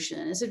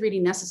solution? Is it really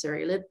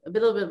necessary? A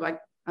little bit like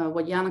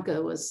what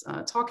Janneke was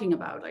talking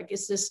about. Like,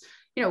 is this,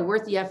 you know,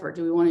 worth the effort?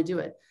 Do we want to do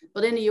it?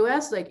 But in the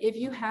US, like if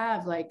you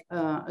have like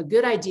a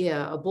good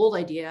idea, a bold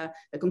idea,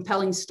 a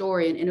compelling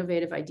story, an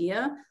innovative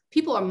idea,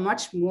 people are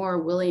much more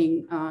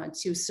willing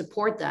to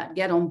support that,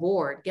 get on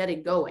board, get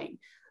it going.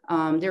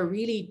 They're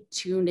really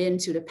tuned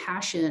into the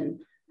passion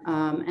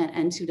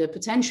and to the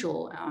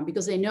potential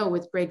because they know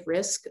with great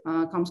risk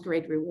comes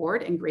great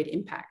reward and great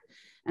impact.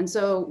 And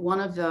so one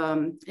of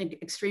the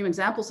extreme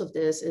examples of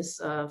this is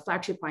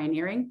Flagship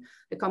Pioneering,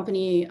 the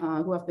company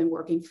who I've been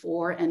working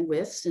for and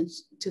with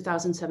since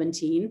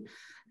 2017.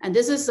 And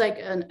this is like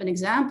an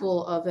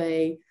example of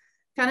a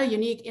kind of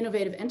unique,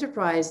 innovative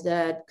enterprise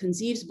that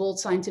conceives bold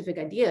scientific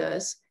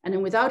ideas, and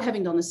then without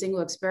having done a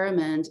single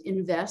experiment,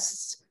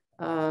 invests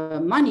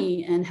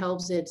money and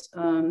helps it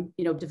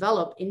you know,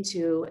 develop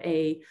into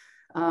a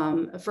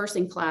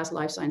first-in-class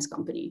life science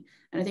company.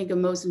 And I think the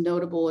most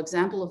notable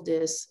example of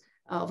this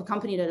of a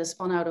company that has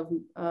spun out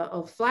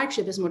of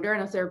Flagship is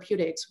Moderna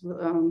Therapeutics,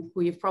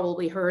 who you've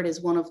probably heard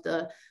is one of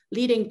the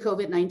leading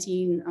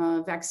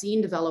COVID-19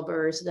 vaccine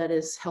developers that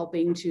is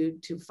helping to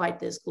fight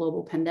this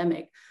global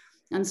pandemic.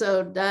 And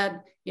so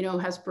that, you know,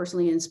 has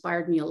personally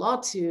inspired me a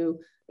lot to,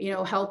 you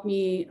know, help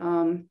me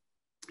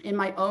in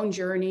my own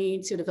journey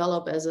to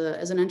develop as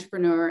an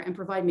entrepreneur and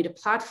provide me the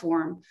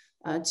platform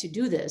to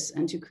do this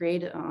and to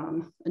create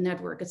a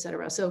network, et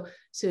cetera. So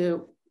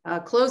to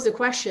close the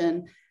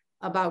question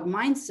about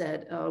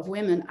mindset of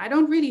women, I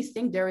don't really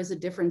think there is a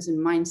difference in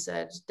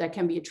mindset that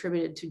can be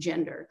attributed to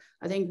gender.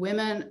 I think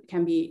women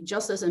can be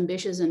just as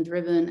ambitious and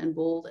driven and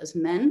bold as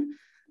men.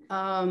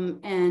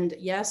 And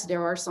yes,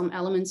 there are some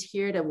elements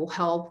here that will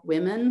help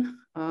women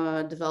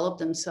develop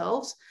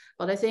themselves.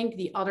 But I think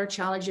the other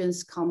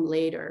challenges come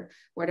later,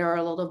 where there are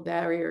a lot of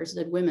barriers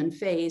that women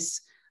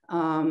face.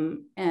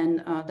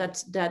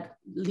 That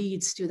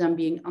leads to them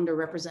being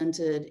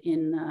underrepresented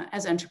in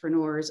as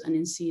entrepreneurs and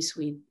in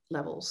C-suite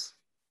levels.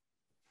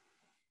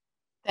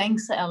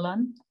 Thanks,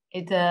 Ellen.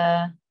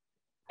 I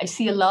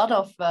see a lot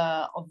of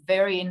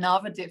very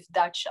innovative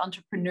Dutch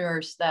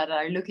entrepreneurs that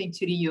are looking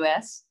to the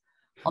US.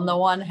 On the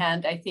one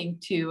hand, I think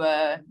to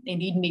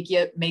indeed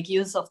make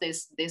use of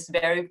this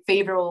very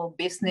favorable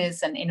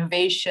business and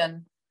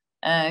innovation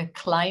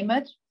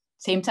climate.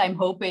 Same time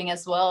hoping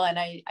as well, and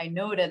I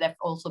know that there have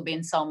also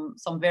been some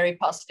very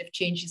positive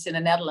changes in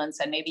the Netherlands,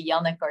 and maybe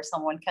Janneke or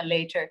someone can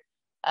later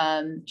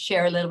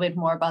share a little bit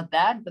more about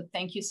that. But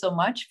thank you so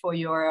much for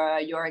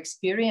your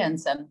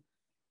experience,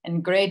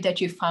 and great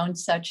that you found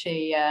such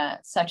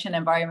an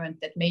environment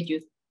that made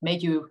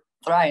you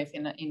thrive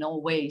in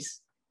all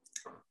ways.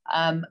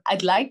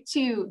 I'd like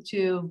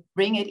to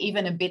bring it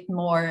even a bit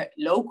more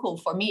local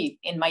for me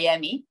in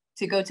Miami,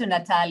 to go to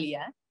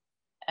Natalia.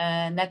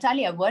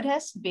 Natalia, what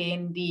has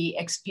been the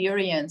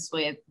experience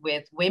with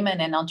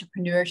women and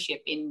entrepreneurship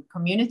in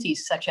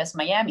communities such as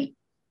Miami?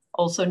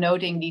 Also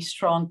noting the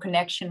strong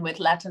connection with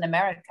Latin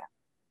America.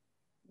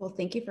 Well,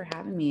 thank you for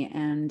having me.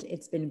 And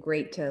it's been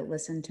great to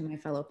listen to my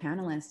fellow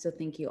panelists. So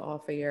thank you all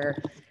for your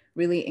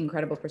really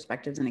incredible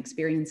perspectives and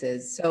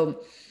experiences.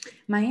 So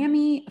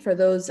Miami, for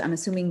those, I'm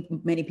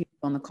assuming many people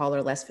on the call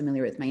are less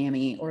familiar with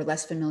Miami, or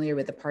less familiar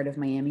with the part of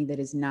Miami that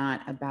is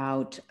not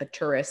about a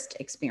tourist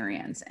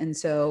experience. And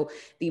so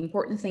the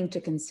important thing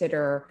to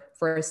consider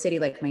for a city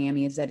like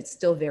Miami is that it's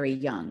still very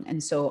young.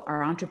 And so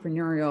our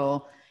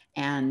entrepreneurial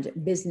and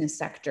business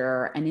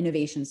sector and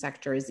innovation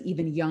sector is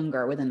even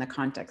younger within the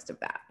context of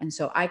that. And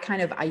so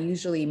I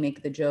usually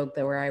make the joke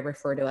that where I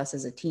refer to us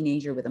as a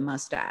teenager with a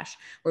mustache,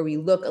 where we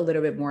look a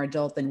little bit more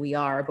adult than we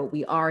are, but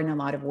we are in a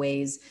lot of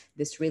ways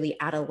this really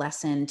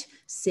adolescent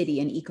city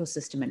and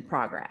ecosystem in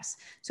progress.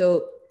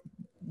 So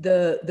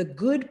the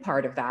good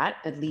part of that,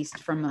 at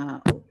least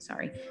from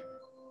sorry,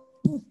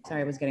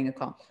 I was getting a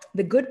call.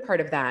 The good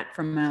part of that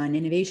from an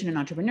innovation and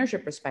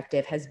entrepreneurship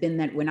perspective has been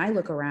that when I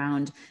look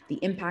around the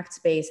impact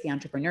space, the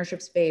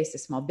entrepreneurship space, the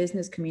small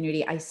business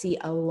community, I see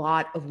a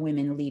lot of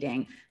women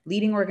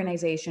leading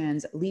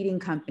organizations, leading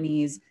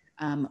companies,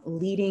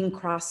 leading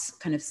cross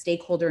kind of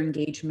stakeholder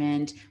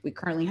engagement. We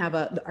currently have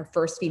our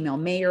first female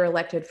mayor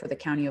elected for the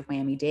county of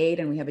Miami-Dade,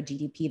 and we have a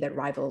GDP that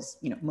rivals,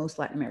 most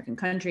Latin American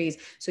countries.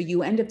 So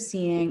you end up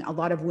seeing a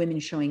lot of women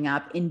showing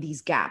up in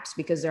these gaps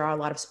because there are a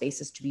lot of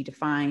spaces to be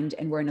defined,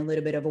 and we're in a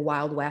little bit of a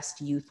Wild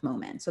West youth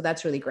moment. So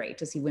that's really great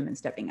to see women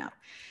stepping up.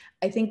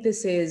 I think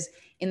this is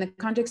in the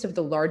context of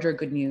the larger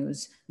good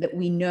news that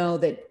we know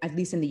that, at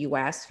least in the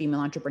US,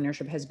 female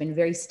entrepreneurship has been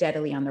very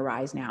steadily on the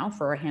rise now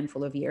for a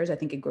handful of years. I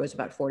think it grows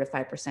about 4 to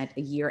 5%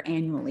 a year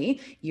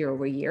annually, year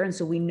over year. And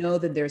so we know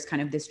that there's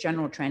kind of this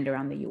general trend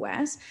around the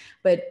US.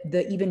 But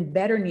the even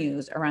better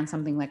news around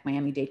something like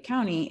Miami-Dade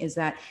County is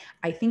that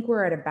I think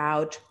we're at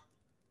about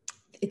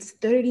it's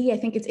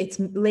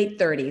late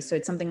 30s. So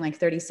it's something like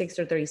 36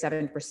 or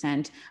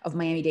 37% of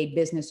Miami-Dade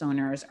business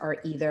owners are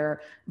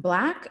either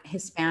Black,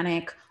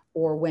 Hispanic,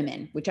 or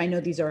women, which I know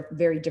these are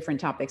very different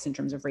topics in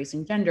terms of race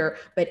and gender,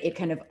 but it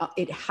kind of,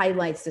 it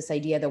highlights this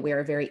idea that we're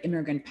a very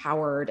immigrant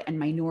powered and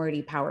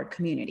minority powered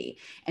community.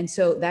 And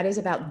so that is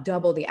about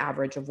double the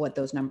average of what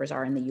those numbers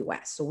are in the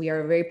US. So we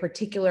are a very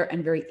particular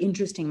and very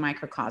interesting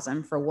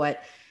microcosm for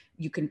what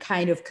you can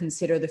kind of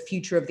consider the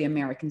future of the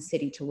American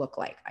city to look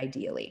like,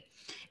 ideally.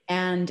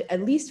 And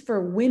at least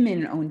for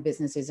women-owned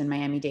businesses in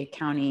Miami-Dade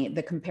County,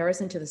 the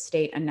comparison to the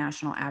state and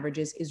national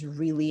averages is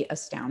really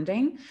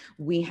astounding.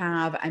 We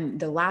have,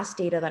 the last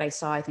data that I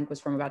saw, I think, was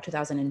from about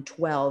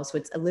 2012, so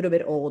it's a little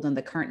bit old and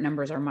the current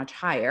numbers are much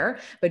higher,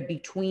 but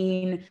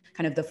between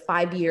kind of the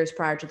 5 years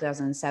prior to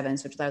 2007,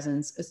 so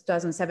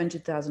 2007 to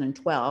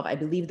 2012, I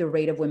believe the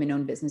rate of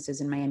women-owned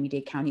businesses in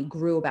Miami-Dade County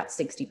grew about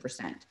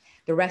 60%.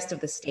 The rest of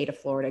the state of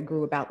Florida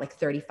grew about like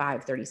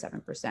 35,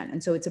 37%.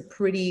 And so it's a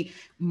pretty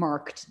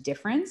marked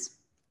difference.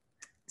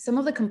 Some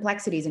of the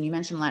complexities, and you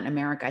mentioned Latin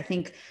America, I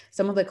think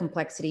some of the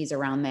complexities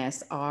around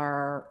this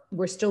are,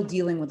 we're still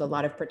dealing with a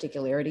lot of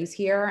particularities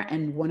here.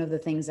 And one of the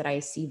things that I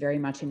see very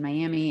much in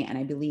Miami, and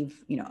I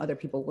believe, other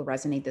people will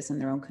resonate this in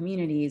their own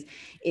communities,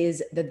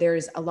 is that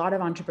there's a lot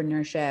of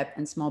entrepreneurship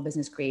and small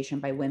business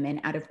creation by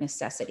women out of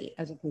necessity,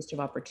 as opposed to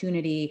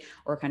opportunity,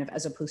 or kind of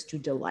as opposed to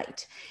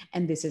delight.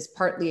 And this is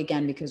partly,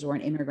 again, because we're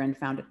an immigrant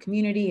founded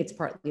community. It's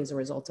partly as a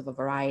result of a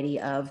variety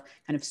of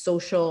kind of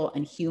social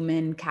and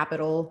human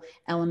capital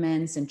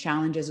elements and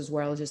challenges, as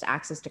well as just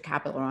access to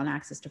capital and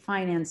access to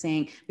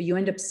financing. But you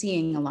end up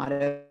seeing a lot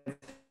of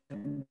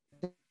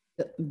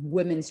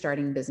women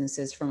starting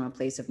businesses from a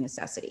place of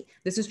necessity.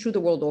 This is true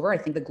the world over. I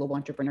think the Global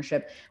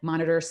Entrepreneurship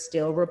Monitor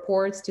still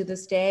reports to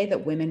this day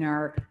that women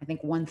are, I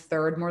think,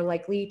 1/3 more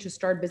likely to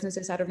start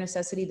businesses out of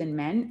necessity than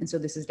men. And so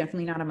this is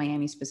definitely not a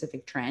Miami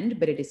specific trend,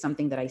 but it is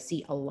something that I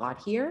see a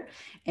lot here.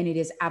 And it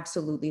is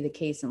absolutely the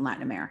case in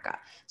Latin America.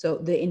 So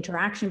the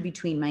interaction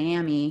between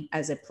Miami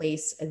as a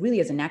place, really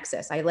as a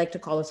nexus, I like to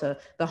call us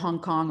the Hong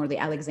Kong or the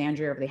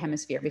Alexandria of the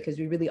hemisphere, because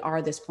we really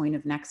are this point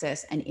of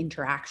nexus and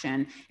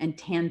interaction and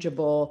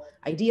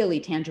ideally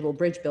tangible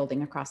bridge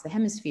building across the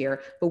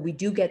hemisphere. But we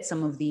do get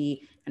some of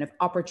the kind of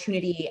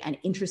opportunity and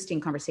interesting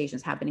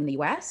conversations happening in the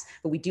US,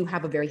 but we do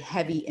have a very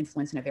heavy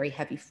influence and a very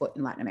heavy foot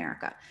in Latin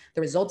America.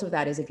 The result of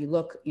that is, if you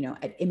look,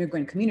 at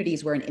immigrant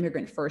communities, we're an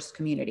immigrant first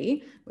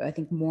community. I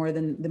think more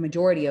than the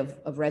majority of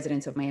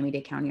residents of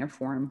Miami-Dade County are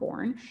foreign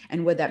born.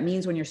 And what that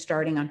means when you're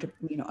starting on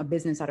a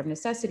business out of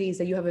necessity is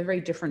that you have a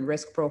very different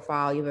risk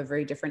profile. You have a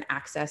very different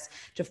access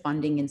to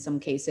funding in some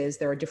cases.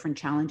 There are different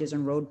challenges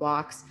and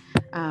roadblocks.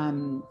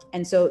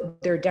 And so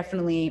there are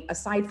definitely,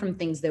 aside from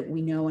things that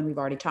we know and we've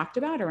already talked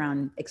about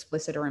around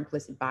explicit or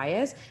implicit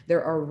bias,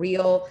 there are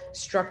real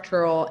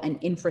structural and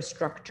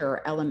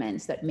infrastructure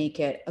elements that make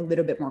it a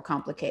little bit more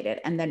complicated.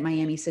 And then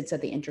Miami sits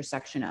at the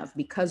intersection of,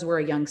 because we're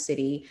a young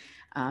city,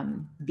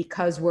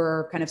 because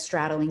we're kind of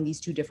straddling these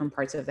two different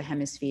parts of the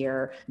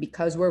hemisphere,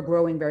 because we're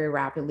growing very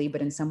rapidly,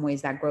 but in some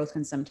ways that growth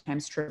can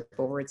sometimes trip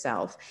over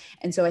itself.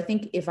 And so I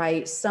think if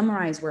I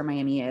summarize where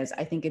Miami is,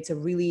 I think it's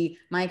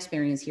my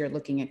experience here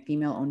looking at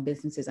female-owned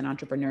businesses and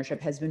entrepreneurship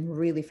has been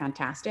really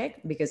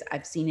fantastic, because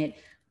I've seen it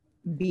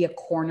be a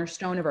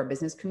cornerstone of our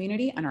business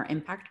community and our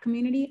impact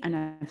community. And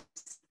I've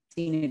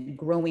seen it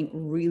growing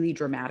really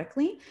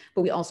dramatically,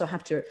 but we also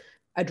have to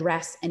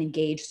address and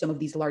engage some of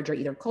these larger,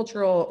 either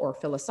cultural or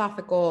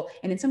philosophical,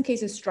 and in some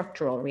cases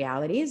structural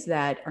realities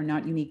that are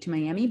not unique to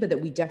Miami, but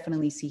that we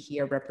definitely see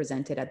here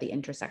represented at the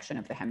intersection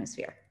of the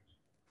hemisphere.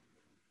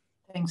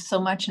 Thanks so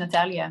much,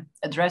 Natalia.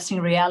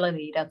 Addressing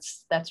reality,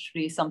 that's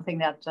really something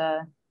that,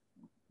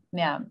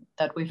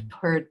 that we've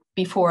heard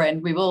before,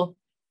 and we will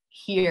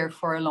hear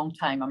for a long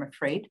time, I'm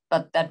afraid,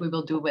 but that we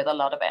will do with a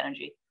lot of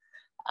energy.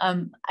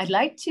 I'd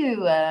like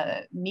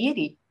to,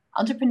 Neelie,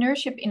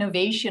 entrepreneurship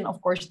innovation,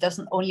 of course,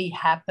 doesn't only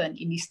happen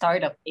in the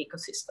startup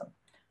ecosystem.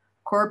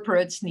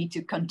 Corporates need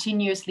to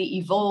continuously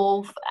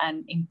evolve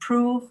and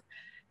improve.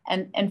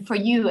 And for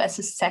you as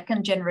a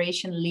second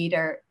generation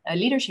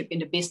leadership in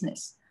the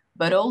business,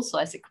 but also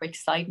as a quick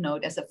side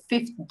note, as a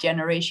 5th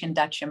generation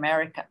Dutch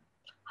American,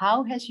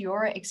 how has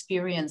your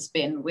experience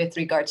been with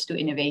regards to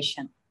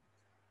innovation?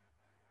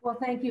 Well,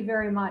 thank you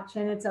very much.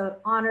 And it's an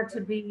honor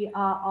to be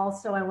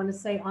also, I want to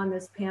say, on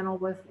this panel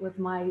with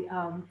my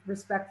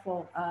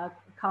respectful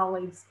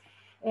colleagues.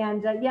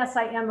 And yes,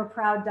 I am a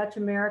proud Dutch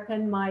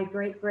American. My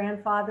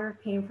great-grandfather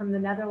came from the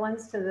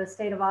Netherlands to the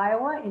state of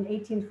Iowa in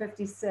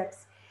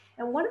 1856.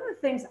 And one of the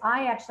things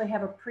I actually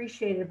have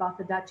appreciated about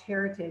the Dutch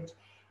heritage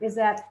is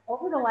that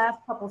over the last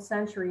couple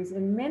centuries,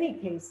 in many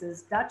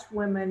cases, Dutch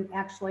women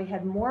actually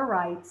had more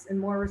rights and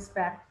more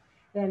respect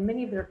than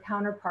many of their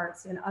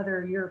counterparts in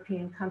other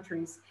European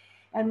countries.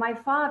 And my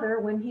father,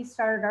 when he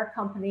started our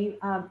company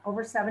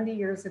over 70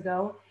 years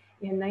ago,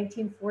 in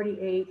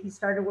 1948, he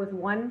started with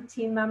one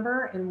team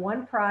member and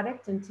one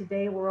product, and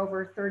today we're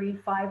over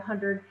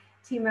 3,500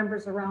 team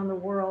members around the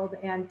world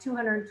and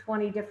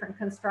 220 different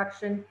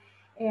construction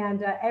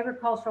and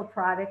agricultural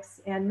products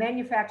and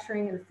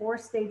manufacturing in 4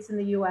 states in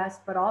the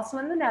US, but also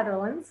in the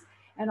Netherlands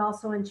and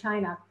also in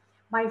China.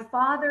 My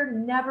father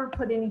never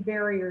put any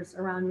barriers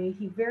around me.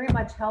 He very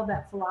much held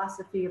that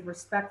philosophy of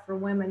respect for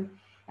women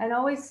and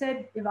always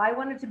said, if I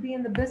wanted to be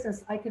in the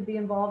business, I could be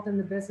involved in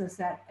the business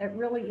at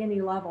really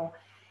any level.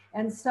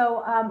 And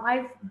so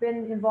I've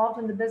been involved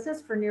in the business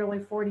for nearly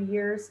 40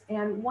 years.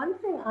 And one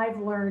thing I've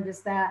learned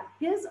is that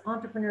his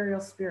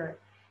entrepreneurial spirit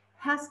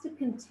has to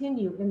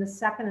continue in the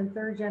 2nd and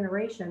 3rd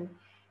generation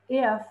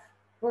if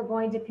we're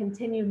going to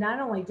continue not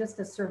only just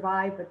to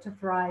survive, but to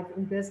thrive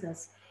in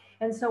business.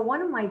 And so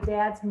one of my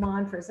dad's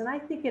mantras, and I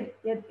think it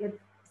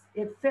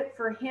fit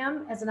for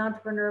him as an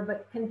entrepreneur,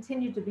 but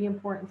continued to be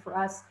important for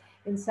us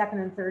in 2nd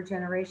and 3rd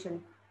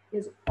generation,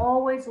 is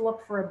always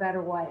look for a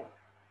better way.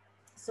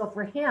 So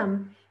for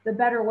him, the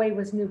better way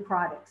was new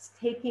products,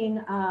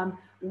 taking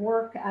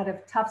work out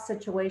of tough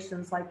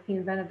situations, like he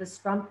invented a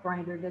stump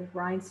grinder to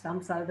grind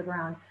stumps out of the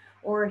ground,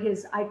 or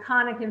his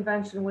iconic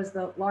invention was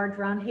the large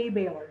round hay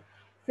baler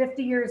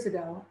 50 years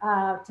ago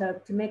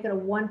to make it a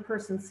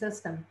one-person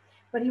system.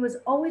 But he was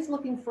always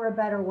looking for a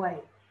better way.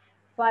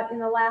 But in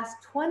the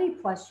last 20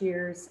 plus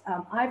years,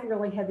 I've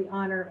really had the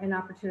honor and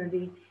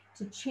opportunity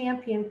to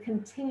champion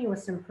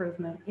continuous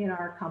improvement in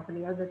our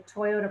company, or the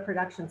Toyota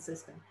production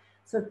system.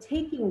 So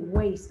taking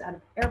waste out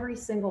of every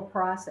single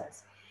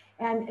process.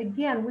 And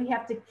again, we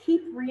have to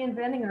keep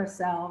reinventing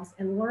ourselves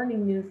and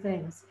learning new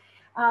things.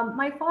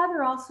 My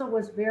father also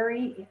was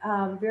very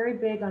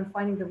big on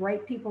finding the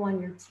right people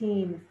on your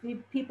team,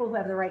 people who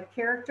have the right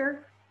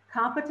character,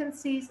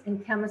 competencies,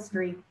 and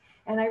chemistry.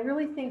 And I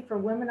really think for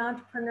women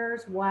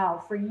entrepreneurs,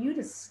 wow, for you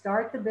to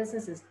start the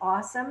business is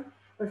awesome,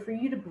 but for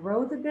you to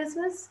grow the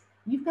business,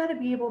 you've got to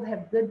be able to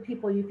have good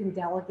people you can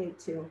delegate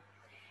to.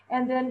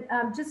 And then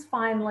just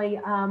finally,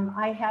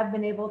 I have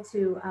been able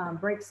to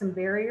break some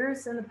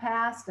barriers in the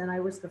past, and I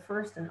was the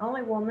first and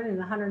only woman in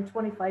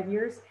 125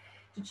 years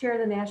to chair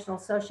the National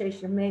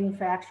Association of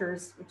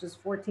Manufacturers, which is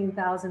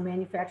 14,000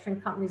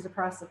 manufacturing companies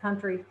across the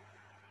country.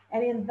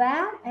 And in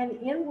that, and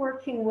in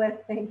working with,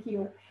 thank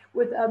you,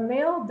 with a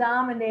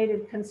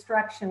male-dominated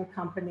construction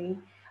company,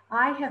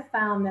 I have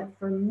found that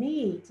for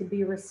me to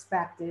be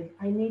respected,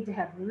 I need to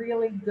have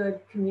really good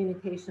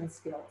communication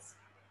skills.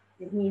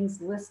 It means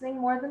listening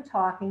more than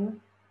talking,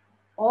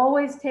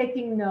 always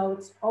taking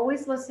notes,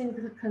 always listening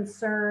to the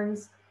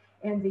concerns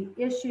and the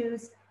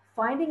issues,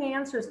 finding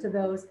answers to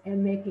those,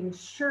 and making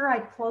sure I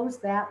close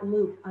that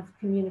loop of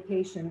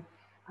communication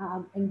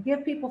and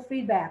give people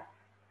feedback,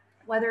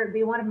 whether it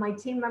be one of my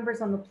team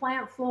members on the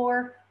plant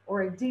floor,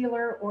 or a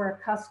dealer, or a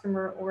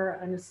customer, or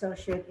an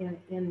associate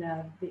in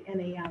the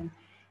NAM.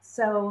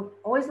 So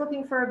always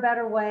looking for a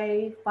better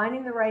way,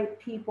 finding the right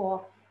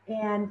people,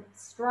 and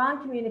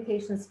strong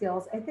communication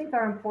skills, I think,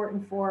 are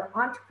important for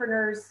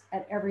entrepreneurs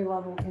at every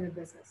level in a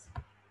business.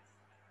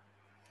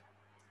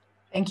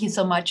 Thank you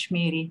so much,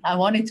 Miri. I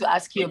wanted to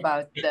ask you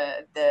about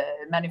the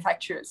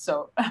manufacturers,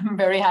 so I'm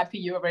very happy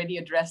you already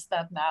addressed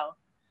that now.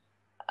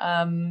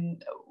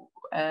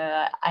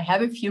 I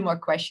have a few more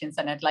questions,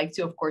 and I'd like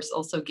to, of course,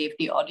 also give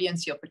the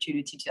audience the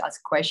opportunity to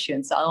ask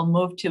questions. I'll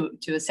move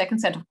to a second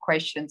set of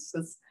questions.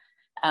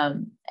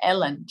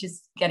 Ellen,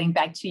 just getting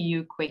back to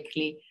you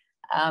quickly.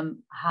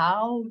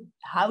 How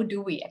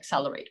do we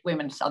accelerate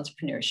women's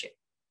entrepreneurship?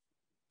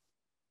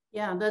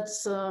 Yeah,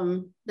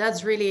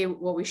 that's really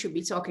what we should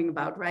be talking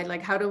about, right?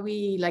 Like, how do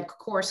we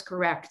course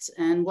correct,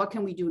 and what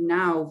can we do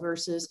now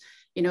versus,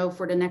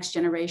 for the next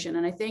generation?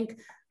 And I think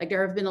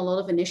there have been a lot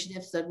of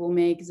initiatives that will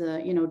make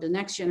the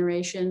next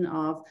generation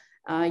of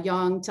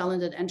young,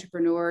 talented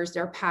entrepreneurs,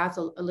 their path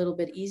a little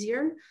bit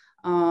easier.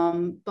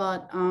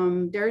 But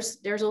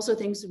there's also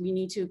things that we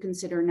need to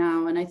consider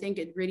now. And I think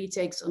it really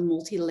takes a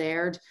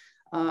multi-layered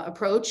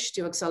approach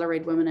to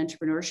accelerate women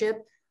entrepreneurship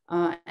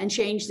and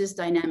change this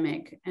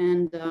dynamic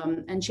and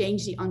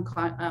change the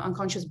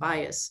unconscious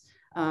bias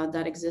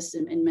that exists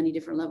in many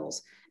different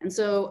levels. And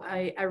so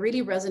I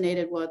really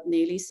resonated what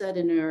Neelie said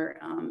in her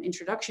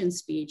introduction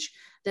speech,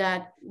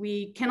 that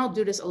we cannot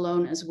do this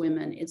alone as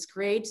women. It's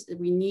great that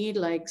we need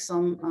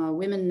some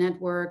women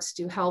networks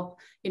to help,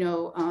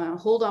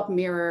 hold up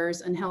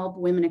mirrors and help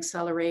women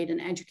accelerate and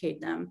educate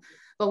them.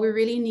 But we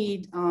really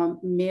need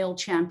male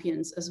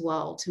champions as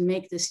well to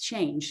make this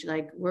change.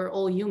 We're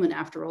all human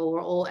after all,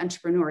 we're all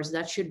entrepreneurs.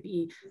 That should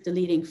be the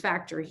leading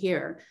factor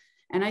here.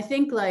 And I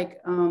think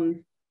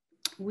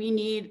we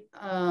need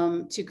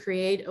to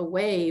create a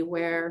way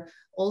where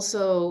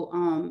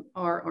also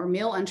our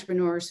male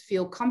entrepreneurs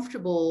feel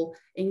comfortable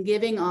in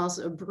giving us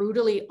a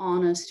brutally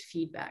honest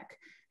feedback.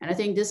 And I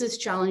think this is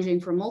challenging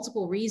for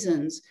multiple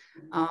reasons.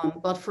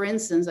 But for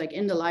instance, like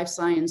in the life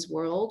science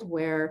world,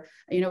 where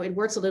it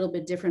works a little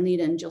bit differently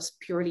than just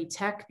purely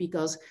tech,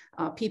 because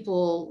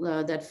people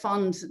that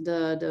fund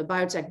the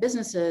biotech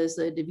businesses,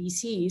 the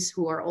VCs,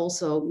 who are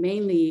also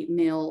mainly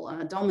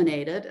male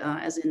dominated,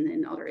 as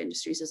in other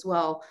industries as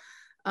well,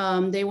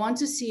 they want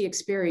to see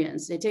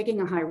experience. They're taking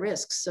a high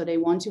risk, so they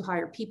want to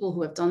hire people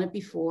who have done it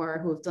before,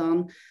 who have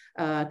done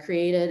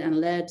created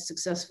and led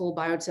successful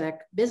biotech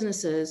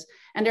businesses.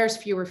 And there's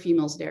fewer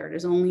females there.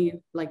 There's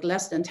only like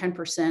less than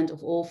 10%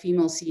 of all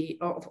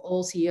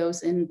all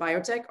CEOs in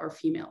biotech are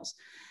females.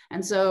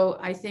 And so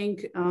I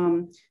think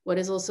what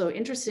is also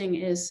interesting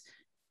is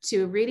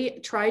to really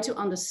try to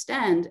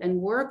understand and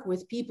work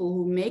with people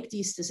who make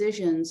these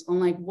decisions on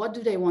like, what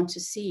do they want to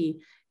see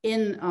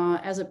in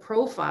as a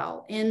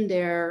profile in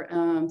their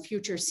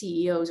future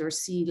CEOs or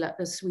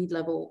C-suite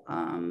level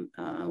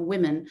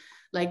women,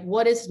 like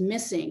what is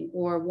missing,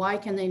 or why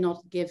can they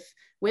not give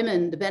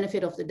women the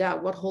benefit of the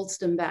doubt? What holds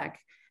them back?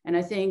 And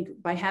I think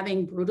by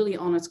having brutally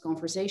honest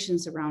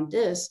conversations around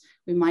this,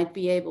 we might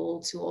be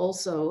able to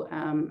also,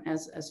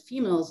 as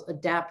females,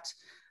 adapt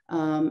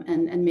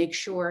and make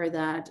sure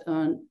that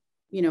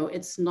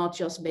it's not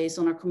just based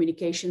on our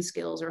communication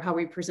skills or how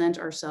we present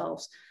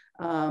ourselves,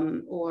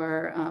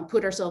 or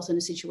put ourselves in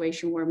a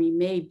situation where we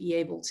may be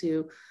able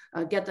to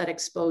get that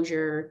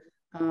exposure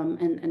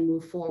and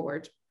move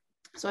forward.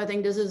 So I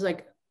think this is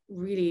like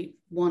really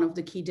one of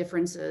the key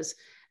differences.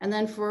 And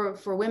then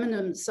for women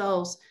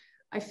themselves,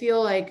 I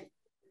feel like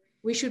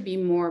we should be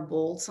more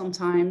bold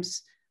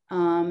sometimes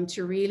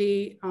to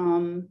really,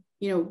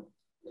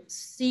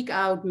 seek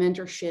out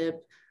mentorship,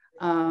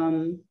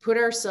 put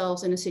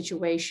ourselves in a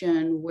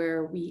situation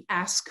where we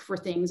ask for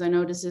things. I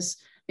know this is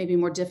maybe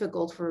more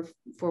difficult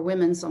for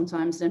women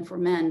sometimes than for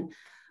men,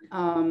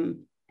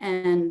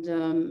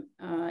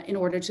 in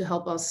order to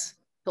help us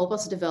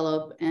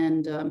develop.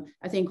 And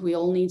I think we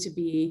all need to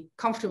be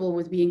comfortable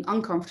with being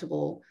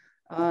uncomfortable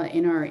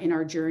in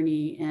our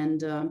journey.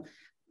 And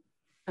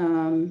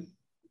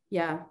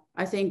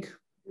I think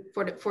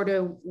for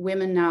the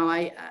women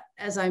now,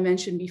 as I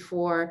mentioned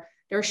before,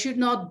 there should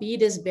not be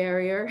this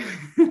barrier,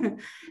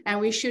 and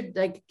we should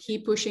like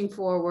keep pushing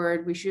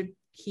forward. We should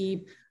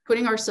keep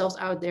putting ourselves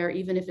out there,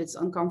 even if it's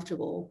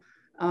uncomfortable,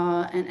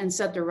 and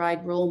set the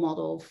right role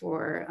model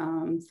for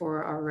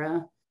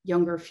our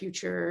younger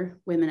future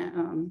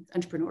women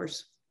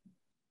entrepreneurs.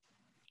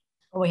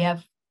 We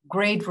have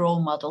great role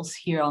models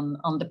here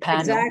on the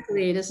panel.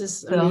 Exactly, this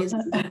is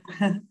amazing.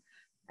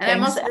 And I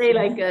must say,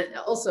 like,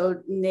 also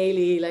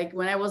Neelie, like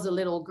when I was a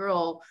little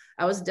girl,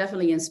 I was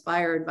definitely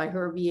inspired by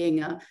her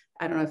being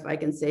I don't know if I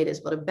can say this,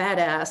 but a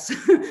badass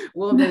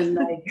woman,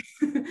 like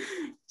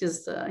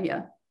just,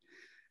 yeah.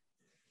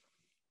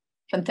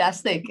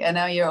 Fantastic. And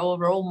now you're a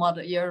role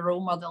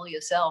model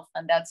yourself.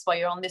 And that's why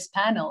you're on this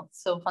panel.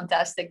 So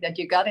fantastic that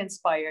you got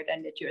inspired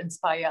and that you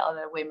inspire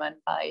other women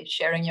by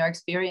sharing your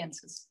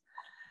experiences.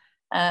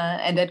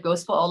 And that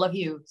goes for all of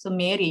you. So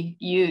Mary,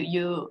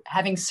 you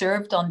having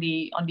served on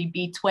the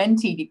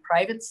B20, the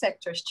private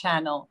sector's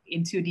channel,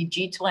 into the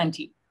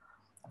G20,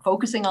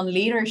 focusing on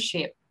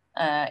leadership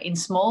in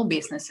small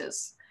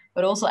businesses,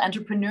 but also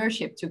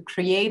entrepreneurship to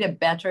create a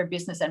better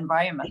business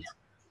environment.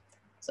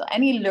 So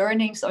any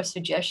learnings or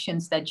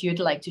suggestions that you'd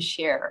like to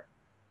share?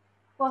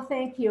 Well,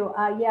 thank you.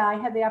 Yeah, I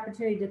had the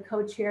opportunity to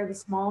co-chair the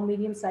Small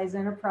Medium-Sized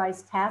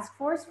Enterprise Task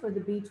Force for the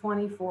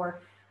B20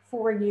 for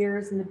 4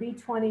 years. And the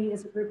B20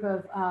 is a group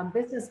of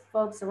business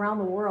folks around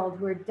the world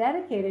who are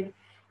dedicated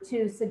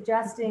to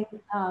suggesting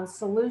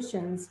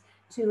solutions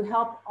to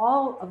help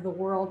all of the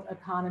world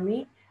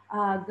economy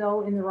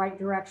go in the right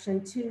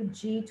direction to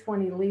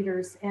G20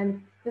 leaders.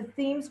 And the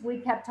themes we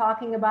kept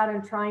talking about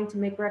and trying to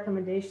make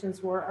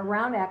recommendations were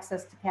around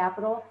access to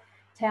capital,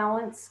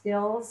 talent,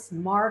 skills,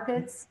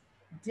 markets,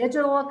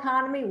 digital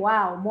economy.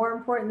 Wow, more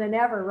important than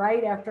ever,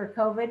 right, after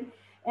COVID.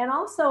 And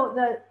also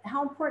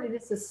how important it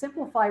is to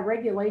simplify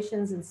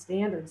regulations and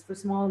standards for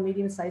small and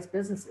medium-sized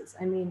businesses.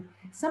 I mean,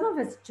 some of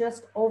it's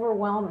just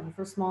overwhelming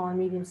for small and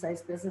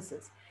medium-sized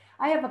businesses.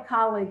 I have a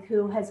colleague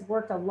who has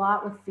worked a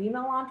lot with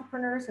female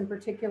entrepreneurs in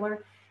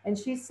particular, and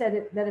she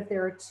said that if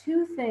there are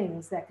two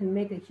things that can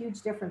make a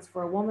huge difference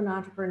for a woman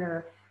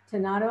entrepreneur to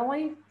not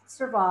only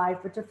survive,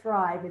 but to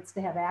thrive, it's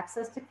to have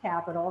access to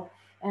capital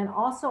and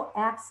also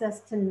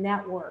access to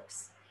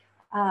networks.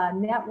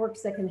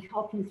 Networks that can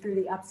help you through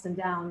the ups and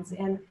downs.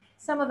 And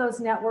some of those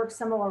networks,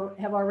 some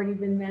have already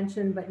been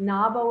mentioned, but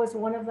NABO is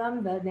one of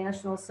them, the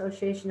National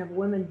Association of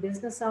Women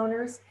Business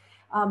Owners.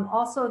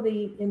 Also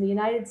in the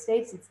United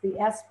States, it's the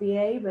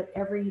SBA, but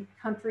every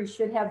country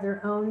should have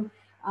their own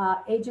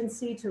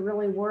agency to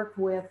really work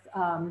with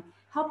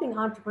helping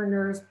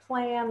entrepreneurs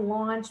plan,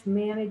 launch,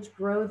 manage,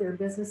 grow their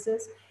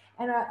businesses.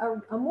 And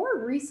a more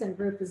recent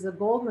group is the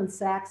Goldman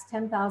Sachs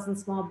 10,000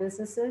 Small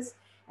Businesses.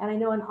 And I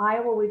know in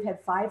Iowa, we've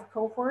had 5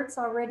 cohorts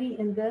already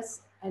in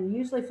this, and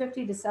usually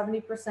 50 to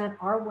 70%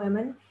 are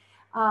women.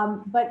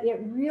 But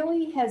it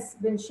really has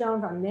been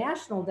shown from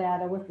national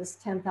data with this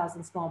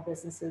 10,000 small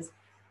businesses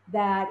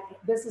that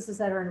businesses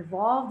that are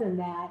involved in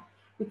that,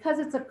 because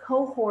it's a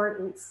cohort,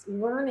 it's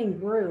learning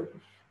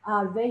group,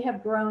 they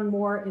have grown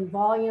more in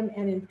volume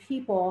and in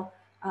people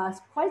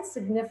quite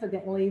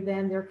significantly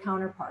than their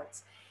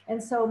counterparts.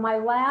 And so my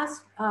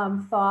last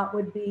thought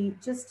would be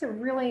just to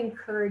really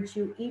encourage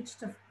you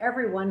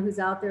everyone who's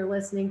out there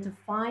listening, to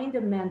find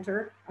a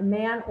mentor, a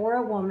man or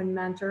a woman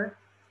mentor,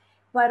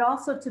 but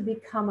also to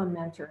become a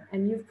mentor.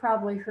 And you've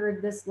probably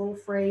heard this little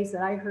phrase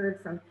that I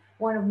heard from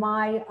one of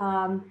my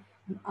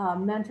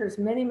mentors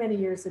many, many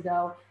years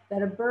ago,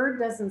 that a bird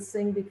doesn't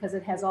sing because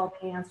it has all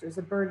the answers.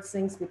 A bird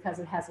sings because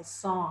it has a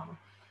song.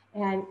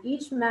 And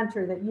each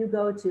mentor that you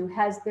go to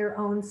has their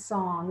own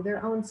song,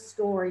 their own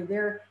story,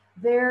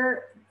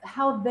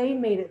 how they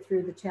made it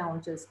through the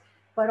challenges,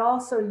 but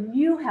also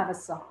you have a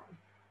song,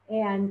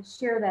 and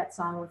share that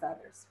song with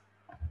others.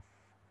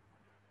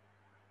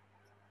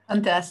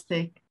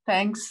 Fantastic.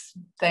 Thanks.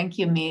 Thank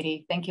you,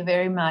 Miri. Thank you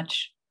very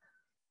much.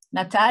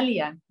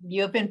 Natalia,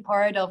 you've been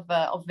part of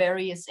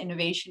various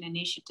innovation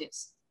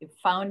initiatives. You've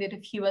founded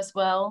a few as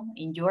well.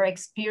 In your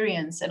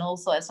experience, and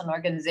also as an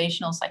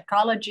organizational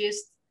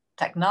psychologist,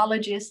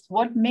 technologist,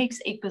 what makes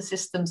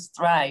ecosystems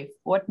thrive?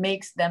 What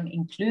makes them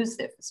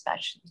inclusive,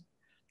 especially?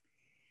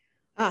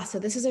 So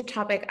this is a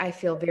topic I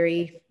feel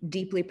very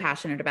deeply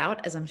passionate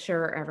about, as I'm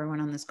sure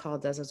everyone on this call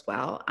does as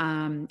well.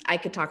 I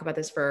could talk about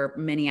this for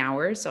many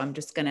hours, so I'm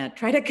just going to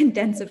try to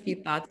condense a few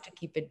thoughts to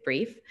keep it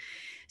brief.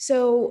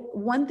 So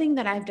one thing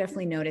that I've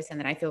definitely noticed and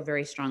that I feel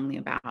very strongly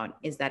about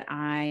is that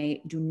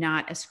I do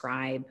not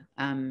ascribe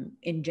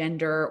in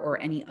gender or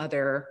any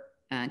other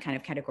kind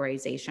of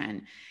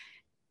categorization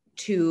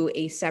to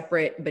a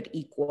separate but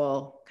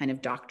equal kind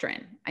of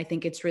doctrine. I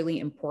think it's really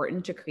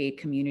important to create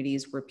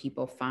communities where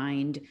people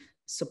find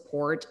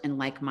support and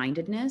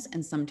like-mindedness.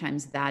 And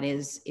sometimes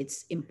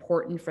it's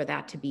important for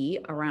that to be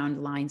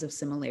around lines of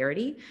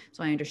similarity.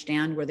 So I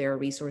understand where there are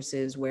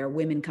resources where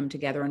women come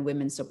together and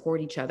women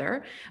support each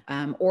other,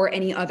 or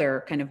any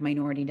other kind of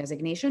minority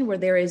designation where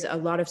there is a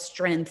lot of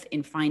strength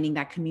in finding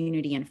that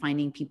community and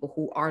finding people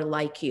who are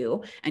like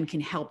you and can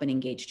help and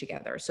engage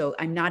together. So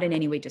I'm not in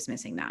any way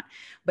dismissing that.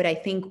 But I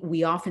think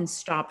we often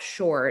stop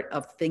short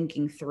of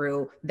thinking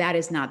through that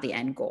is not the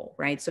end goal,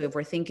 right? So if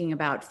we're thinking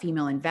about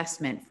female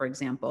investment, for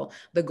example,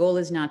 the goal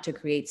is not to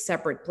create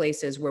separate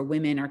places where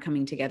women are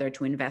coming together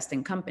to invest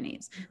in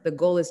companies. The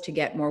goal is to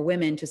get more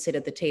women to sit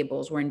at the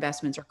tables where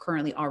investments are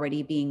currently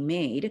already being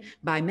made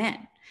by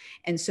men.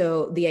 And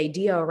so the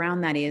idea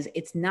around that is,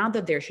 it's not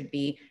that there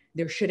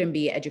shouldn't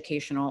be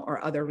educational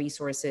or other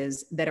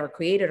resources that are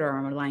created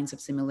around lines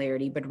of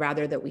similarity, but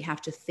rather that we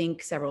have to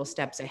think several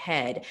steps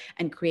ahead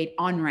and create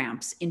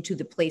on-ramps into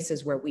the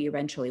places where we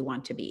eventually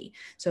want to be.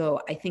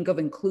 So I think of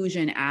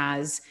inclusion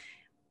as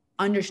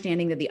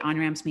understanding that the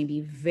on-ramps may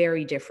be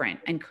very different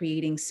and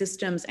creating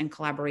systems and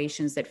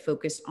collaborations that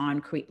focus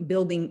on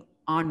building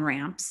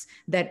on-ramps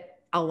that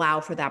allow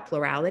for that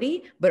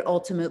plurality, but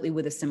ultimately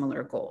with a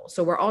similar goal.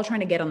 So we're all trying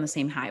to get on the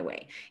same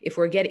highway. If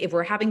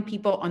we're having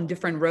people on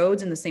different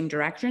roads in the same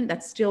direction,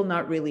 that's still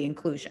not really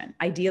inclusion.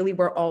 Ideally,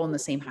 we're all on the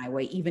same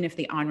highway, even if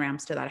the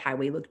on-ramps to that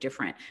highway look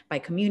different by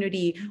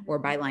community or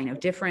by line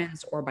of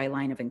difference or by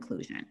line of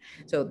inclusion.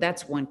 So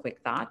that's one quick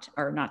thought,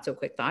 or not so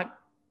quick thought.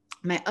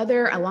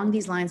 Along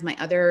these lines, my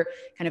other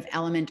kind of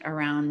element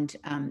around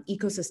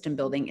ecosystem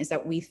building is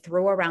that we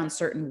throw around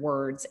certain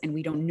words and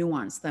we don't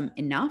nuance them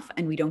enough,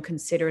 and we don't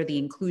consider the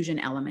inclusion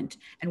element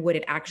and what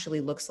it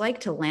actually looks like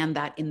to land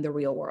that in the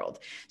real world.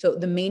 So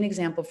the main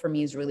example for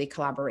me is really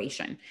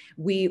collaboration.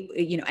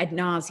 Ad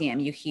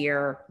nauseum, you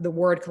hear the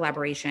word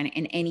collaboration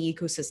in any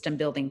ecosystem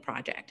building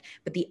project,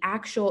 but the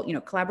actual,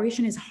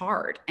 collaboration is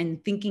hard,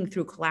 and thinking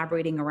through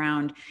collaborating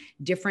around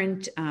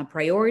different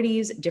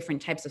priorities,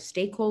 different types of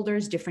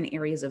stakeholders, different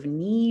areas of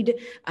need.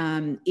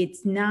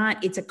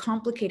 It's a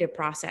complicated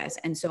process.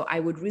 And so I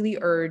would really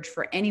urge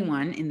for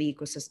anyone in the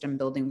ecosystem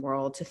building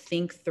world to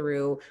think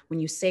through,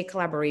 when you say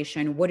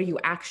collaboration, what are you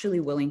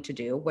actually willing to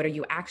do? What are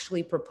you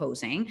actually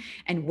proposing?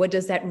 And what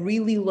does that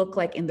really look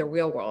like in the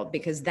real world?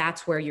 Because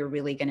that's where you're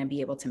really going to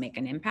be able to make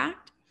an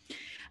impact.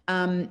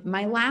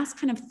 My last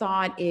kind of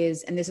thought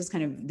is, and this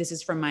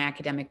is from my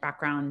academic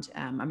background.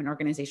 I'm an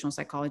organizational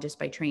psychologist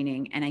by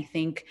training. And I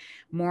think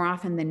more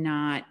often than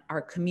not,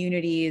 our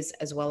communities,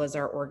 as well as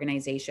our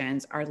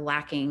organizations, are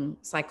lacking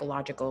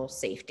psychological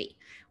safety.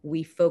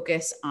 We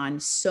focus on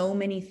so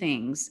many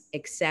things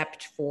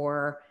except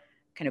for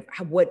kind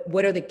of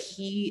what are the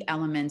key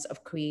elements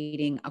of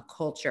creating a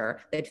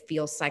culture that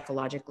feels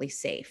psychologically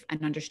safe,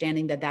 and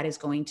understanding that that is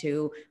going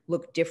to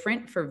look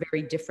different for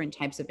very different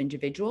types of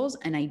individuals.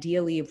 And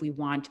ideally, if we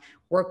want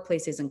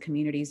workplaces and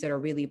communities that are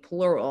really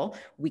plural,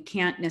 we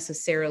can't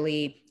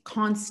necessarily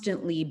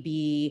constantly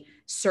be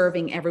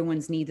serving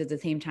everyone's needs at the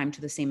same time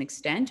to the same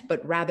extent,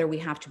 but rather we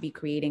have to be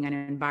creating an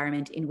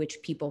environment in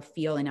which people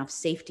feel enough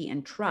safety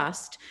and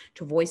trust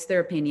to voice their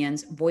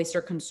opinions, voice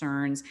their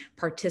concerns,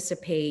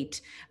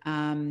 participate,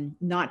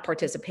 not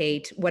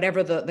participate,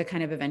 whatever the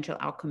kind of eventual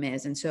outcome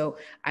is. And so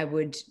I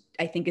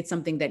think it's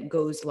something that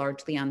goes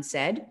largely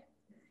unsaid.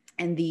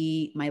 And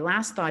my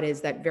last thought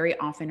is that very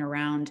often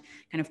around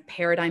kind of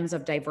paradigms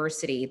of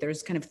diversity,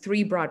 there's kind of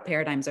three broad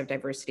paradigms of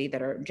diversity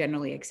that are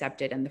generally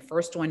accepted. And the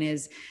first one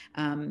is,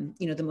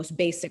 the most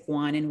basic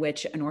one, in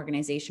which an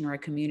organization or a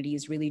community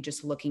is really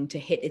just looking to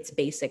hit its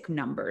basic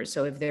numbers.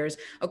 So if there's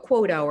a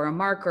quota or a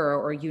marker,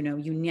 or, you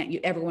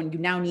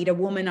now need a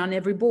woman on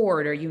every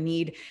board, or you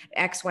need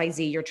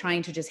XYZ, you're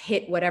trying to just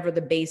hit whatever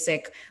the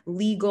basic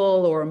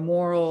legal or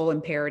moral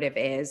imperative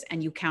is,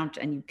 and you count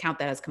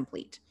that as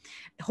complete.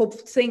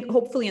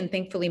 Hopefully and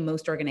thankfully,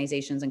 most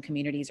organizations and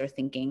communities are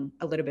thinking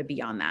a little bit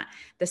beyond that.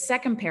 The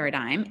second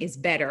paradigm is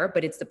better,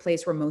 but it's the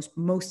place where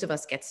most of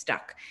us get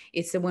stuck.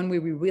 It's the one where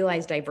we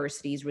realize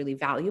diversity is really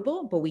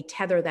valuable, but we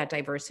tether that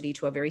diversity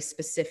to a very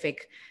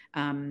specific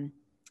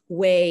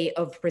way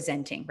of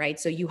presenting, right?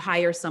 So you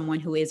hire someone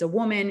who is a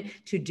woman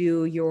to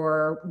do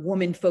your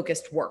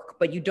woman-focused work,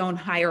 but you don't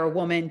hire a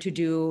woman to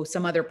do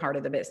some other part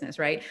of the business,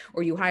 right?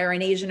 Or you hire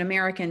an Asian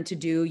American to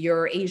do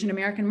your Asian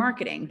American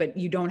marketing, but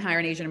you don't hire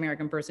an Asian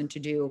American person to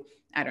do,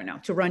 I don't know,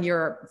 to run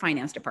your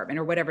finance department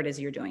or whatever it is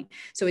you're doing.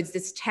 So it's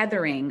this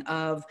tethering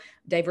of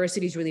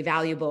diversity is really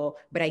valuable,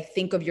 but I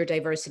think of your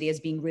diversity as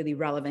being really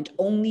relevant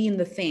only in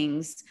the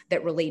things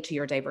that relate to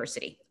your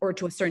diversity, or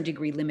to a certain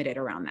degree limited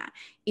around that.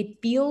 It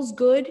feels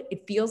good.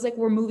 It feels like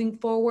we're moving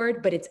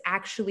forward, but it's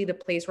actually the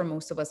place where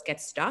most of us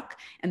get stuck.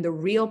 And the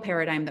real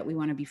paradigm that we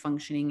want to be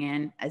functioning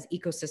in as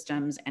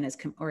ecosystems and as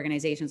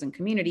organizations and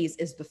communities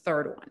is the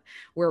third one,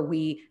 where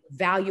we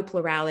value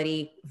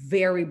plurality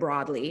very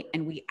broadly,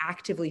 and we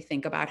actively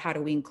think about how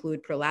do we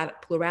include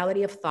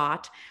plurality of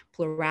thought,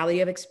 plurality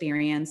of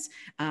experience,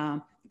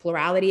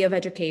 plurality of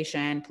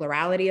education,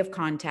 plurality of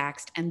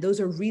context. And those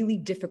are really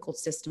difficult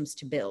systems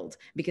to build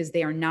because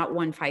they are not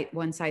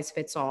one size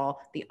fits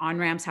all. The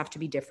on-ramps have to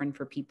be different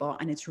for people.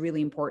 And it's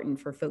really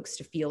important for folks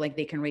to feel like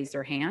they can raise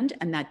their hand.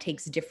 And that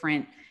takes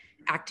different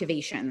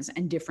activations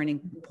and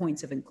different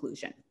points of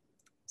inclusion.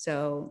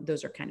 So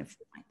those are kind of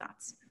my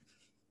thoughts.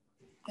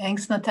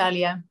 Thanks,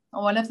 Natalia.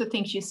 One of the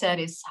things you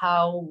said is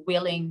how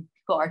willing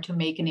people are to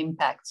make an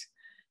impact.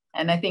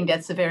 And I think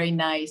that's a very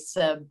nice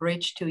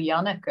bridge to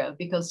Janneke,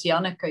 because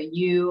Janneke,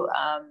 you,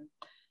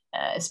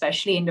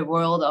 especially in the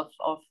world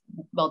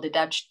of the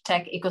Dutch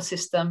tech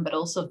ecosystem, but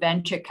also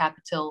venture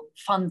capital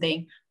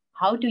funding,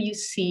 how do you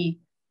see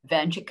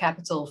venture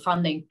capital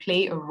funding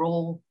play a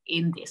role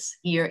in this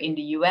here in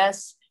the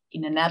US,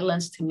 in the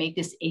Netherlands, to make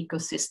this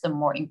ecosystem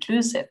more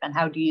inclusive? And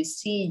how do you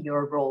see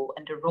your role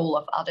and the role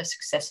of other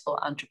successful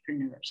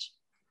entrepreneurs?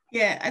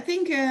 Yeah, I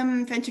think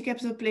venture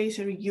capital plays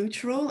a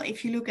huge role.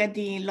 If you look at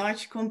the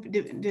largest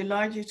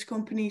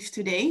companies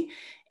today,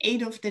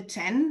 8 of the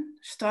 10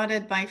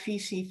 started by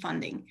VC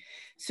funding.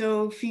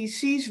 So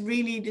VCs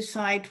really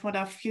decide what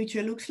our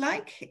future looks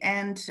like.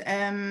 And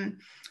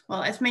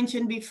well, as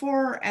mentioned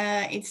before,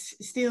 it's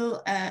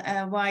still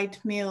a white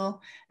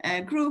male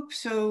group.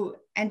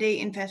 So, and they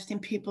invest in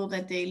people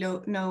that they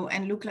know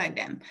and look like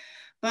them.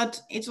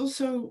 But it's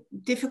also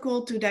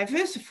difficult to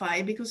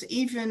diversify because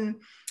even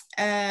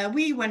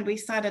when we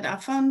started our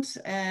fund,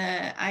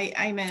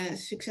 I'm a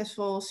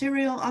successful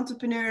serial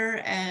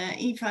entrepreneur.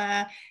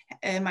 Eva,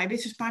 my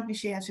business partner,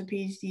 she has a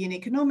PhD in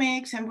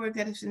economics and worked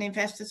as an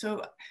investor.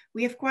 So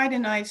we have quite a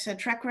nice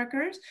track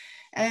record.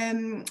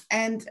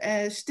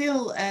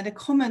 Still, the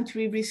comment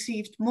we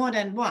received more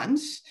than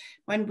once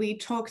when we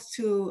talked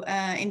to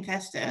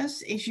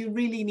investors is you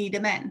really need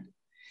a man.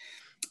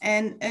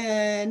 And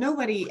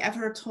nobody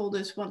ever told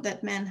us what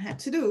that man had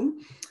to do.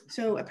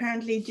 So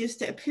apparently just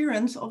the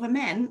appearance of a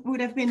man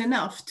would have been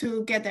enough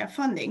to get their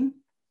funding.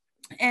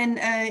 And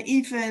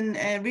even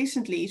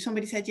recently,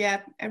 somebody said,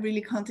 yeah, I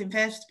really can't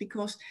invest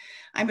because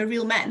I'm a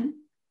real man.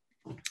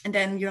 And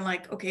then you're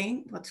like,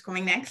 okay, what's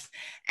coming next?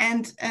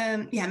 And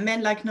yeah,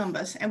 men like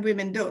numbers and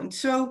women don't.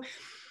 So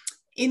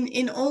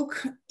in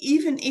Oak,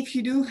 even if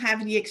you do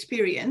have the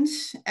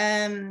experience,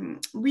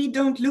 we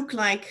don't look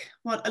like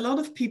what a lot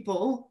of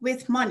people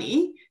with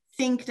money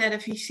think that a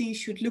VC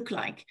should look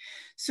like.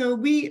 So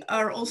we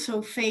are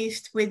also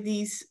faced with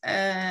these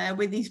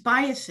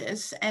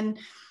biases. And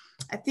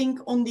I think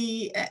on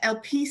the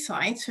LP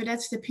side, so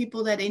that's the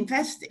people that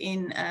invest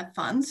in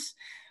funds,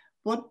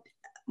 what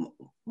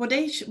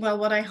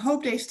I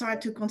hope they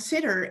start to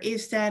consider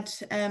is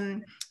that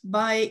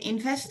by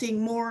investing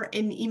more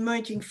in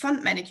emerging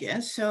fund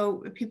managers,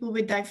 so people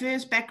with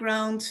diverse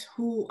backgrounds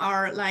who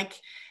are like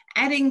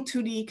adding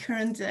to the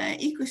current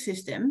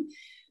ecosystem,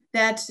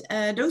 that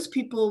those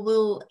people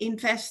will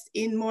invest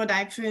in more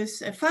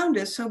diverse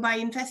founders. So by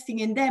investing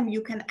in them,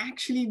 you can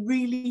actually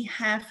really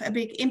have a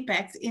big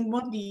impact in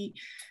what the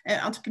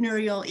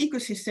entrepreneurial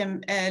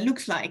ecosystem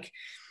looks like.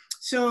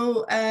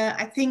 So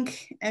I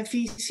think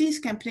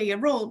VCs can play a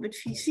role, but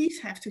VCs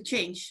have to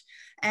change.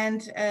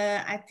 And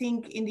I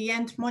think in the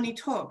end, money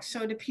talks.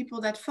 So the people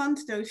that fund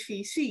those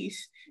VCs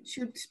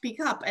should speak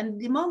up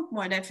and demand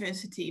more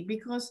diversity,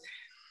 because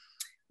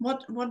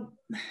what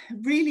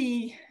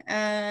really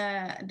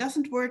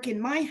doesn't work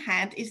in my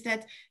head is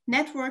that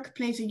network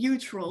plays a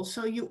huge role.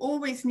 So you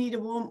always need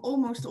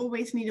almost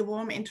always need a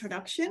warm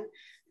introduction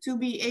to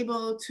be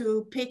able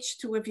to pitch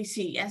to a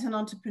VC as an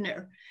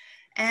entrepreneur.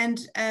 And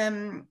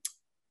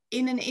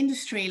in an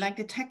industry like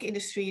the tech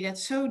industry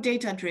that's so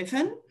data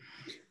driven,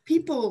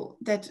 people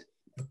that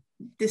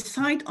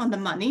decide on the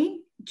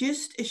money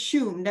just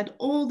assume that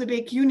all the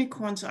big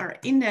unicorns are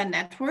in their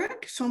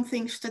network,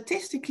 something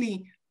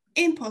statistically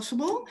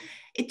impossible.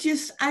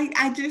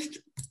 I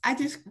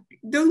just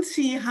don't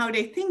see how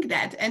they think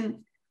that.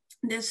 And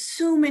there's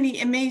so many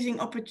amazing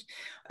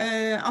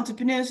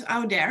entrepreneurs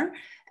out there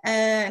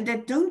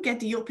that don't get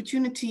the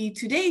opportunity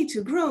today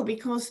to grow,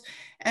 because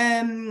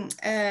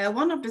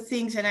one of the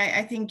things, and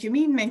I think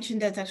Jamine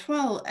mentioned that as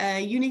well,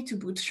 you need to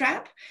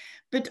bootstrap,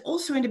 but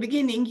also in the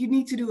beginning, you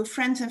need to do a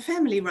friends and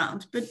family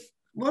round. But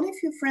what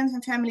if your friends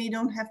and family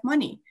don't have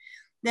money?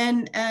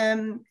 Then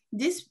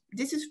this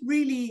is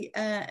really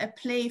a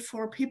play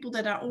for people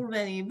that are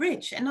already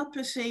rich, and not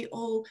per se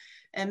all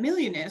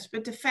millionaires,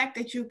 but the fact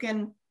that you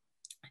can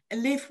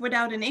live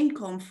without an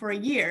income for a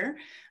year,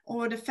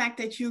 or the fact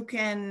that you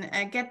can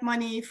get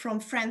money from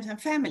friends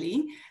and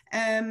family,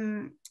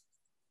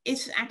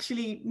 is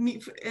actually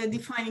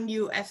defining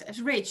you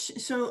as rich.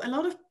 So a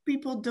lot of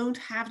people don't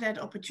have that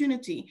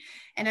opportunity.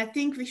 And I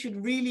think we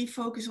should really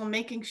focus on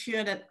making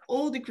sure that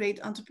all the great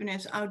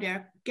entrepreneurs out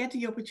there get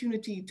the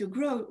opportunity to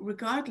grow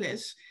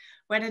regardless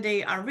whether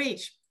they are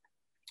rich.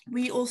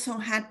 We also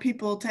had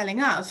people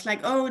telling us like,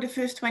 oh, the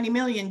first 20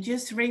 million,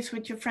 just raise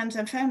with your friends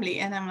and family.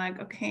 And I'm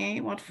like, okay,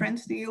 what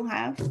friends do you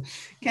have?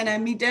 Can I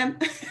meet them?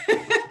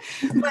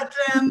 But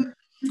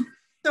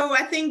so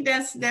I think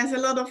there's a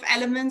lot of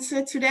elements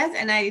to that.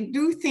 And I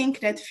do think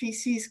that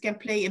VCs can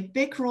play a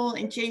big role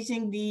in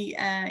changing the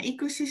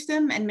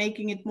ecosystem and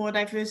making it more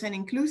diverse and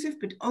inclusive,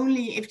 but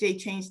only if they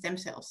change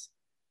themselves.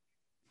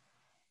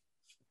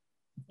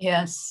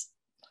 Yes.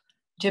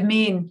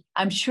 Jamine,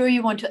 I'm sure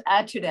you want to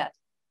add to that.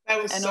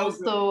 That was and so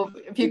also,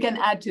 good. if you can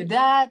add to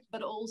that,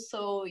 but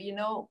also, you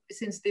know,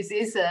 since this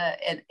is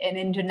an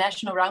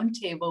international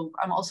roundtable,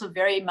 I'm also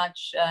very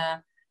much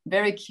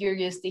very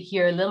curious to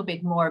hear a little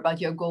bit more about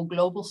your Go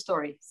Global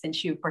story,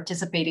 since you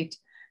participated,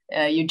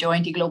 you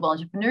joined the Global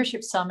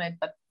Entrepreneurship Summit,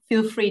 but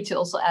feel free to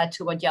also add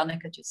to what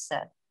Janneke just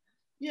said.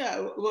 Yeah,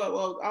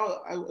 well,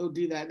 I'll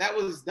do that. That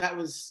was,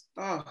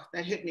 oh,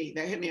 that hit me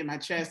in my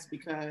chest,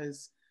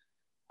 because,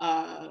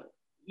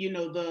 you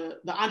know, the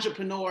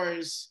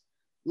entrepreneurs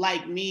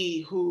like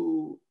me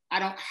who, I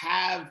don't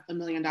have $1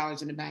 million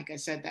in the bank. I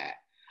said that.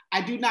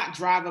 I do not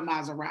drive a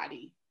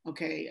Maserati,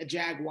 okay, a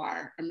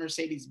Jaguar, a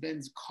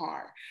Mercedes-Benz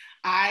car.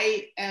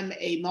 I am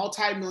a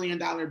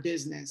multi-million-dollar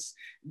business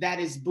that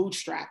is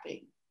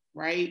bootstrapping,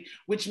 right?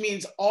 Which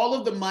means all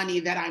of the money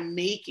that I'm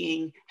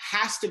making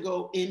has to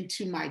go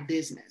into my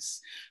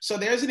business. So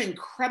there's an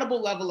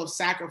incredible level of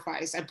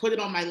sacrifice. I put it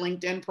on my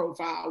LinkedIn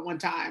profile one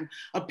time,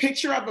 a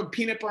picture of a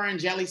peanut butter and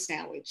jelly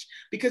sandwich,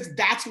 because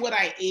that's what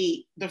I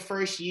ate the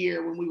first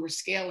year when we were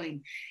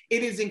scaling.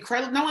 It is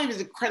incredible. Not only is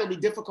it incredibly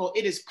difficult,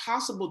 it is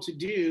possible to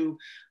do,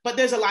 but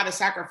there's a lot of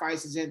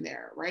sacrifices in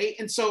there, right?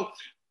 And so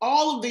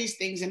all of these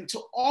things, and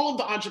to all of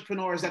the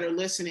entrepreneurs that are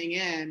listening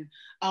in,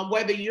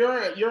 whether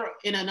you're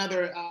in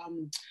another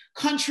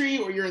country,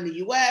 or you're in the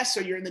US,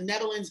 or you're in the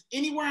Netherlands,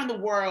 anywhere in the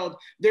world,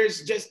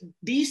 there's just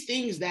these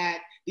things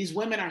that these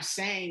women are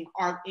saying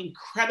are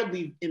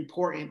incredibly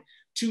important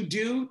to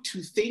do,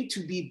 to think, to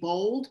be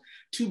bold,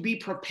 to be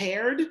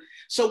prepared.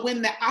 So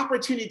when the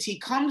opportunity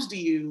comes to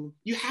you,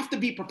 you have to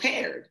be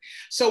prepared.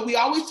 So we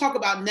always talk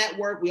about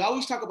network, we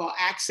always talk about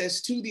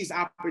access to these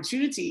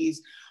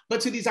opportunities, but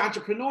to these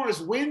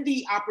entrepreneurs, when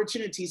the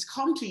opportunities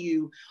come to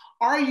you,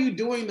 are you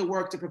doing the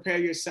work to prepare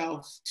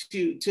yourself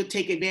to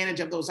take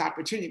advantage of those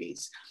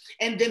opportunities?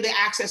 And then the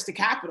access to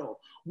capital.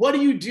 What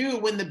do you do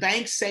when the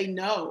banks say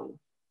no?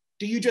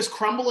 Do you just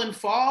crumble and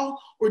fall,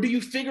 or do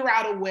you figure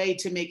out a way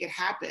to make it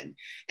happen?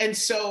 And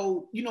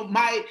so, you know,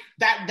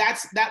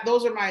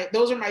 those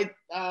are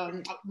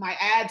my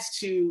adds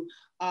to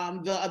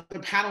the other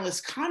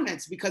panelists'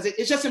 comments, because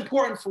it's just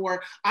important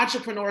for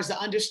entrepreneurs to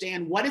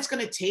understand what it's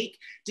going to take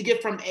to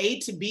get from A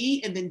to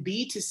B, and then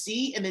B to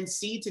C, and then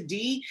C to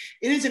D.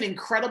 It is an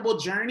incredible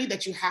journey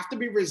that you have to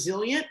be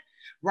resilient,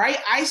 right?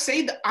 I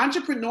say that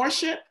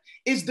entrepreneurship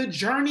is the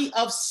journey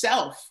of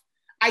self.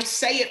 I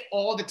say it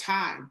all the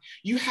time.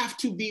 You have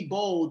to be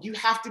bold. You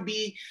have to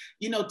be,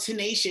 you know,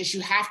 tenacious. You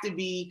have to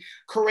be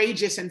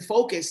courageous and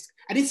focused.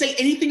 I didn't say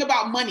anything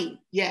about money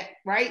yet,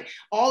 right?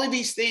 All of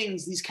these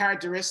things, these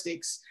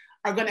characteristics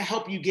are going to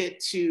help you get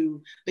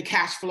to the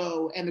cash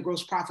flow and the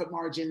gross profit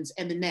margins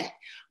and the net.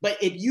 But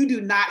if you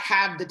do not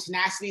have the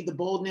tenacity, the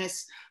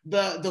boldness,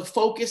 the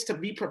focus to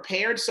be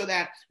prepared so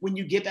that when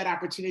you get that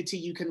opportunity,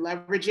 you can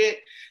leverage it,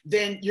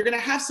 then you're going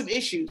to have some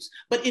issues.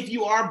 But if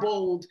you are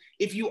bold,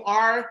 if you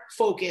are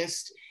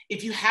focused,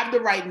 if you have the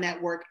right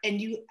network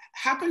and you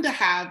happen to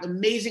have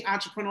amazing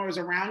entrepreneurs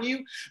around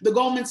you, the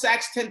Goldman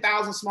Sachs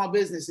 10,000 small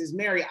businesses,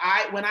 Mary,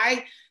 when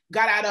I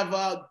got out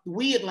of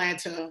We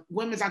Atlanta,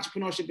 Women's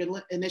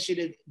Entrepreneurship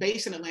Initiative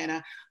based in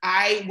Atlanta,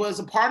 I was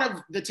a part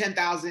of the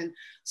 10,000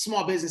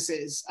 small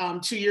businesses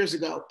 2 years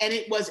ago. And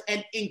it was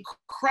an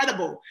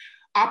incredible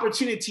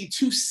opportunity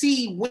to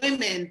see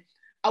women.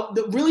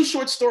 The really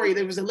short story,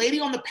 there was a lady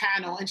on the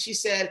panel and she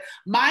said,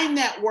 my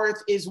net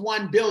worth is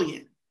 1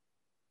 billion.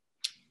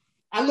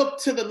 I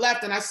looked to the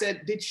left and I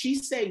said, did she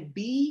say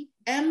B,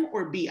 M,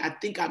 or B? I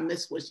think I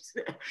missed what she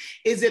said.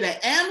 Is it an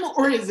M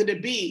or is it a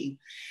B?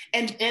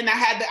 And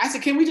I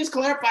said, can we just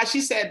clarify?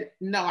 She said,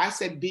 no, I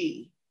said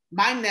B.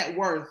 My net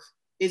worth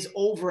is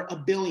over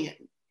 1 billion.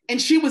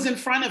 And she was in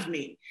front of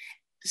me.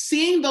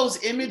 Seeing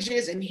those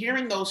images and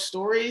hearing those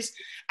stories,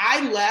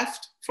 I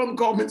left from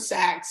Goldman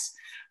Sachs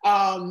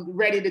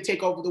ready to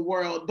take over the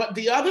world. But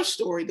the other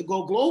story, the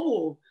Go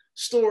Global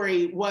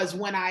story, was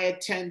when I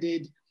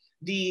attended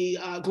the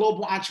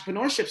Global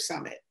Entrepreneurship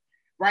Summit,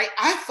 right?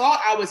 I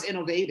thought I was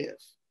innovative.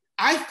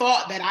 I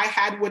thought that I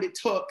had what it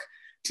took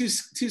to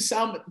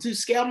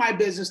scale my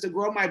business, to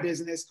grow my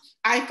business.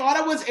 I thought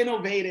I was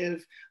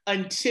innovative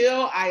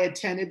until I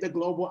attended the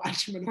Global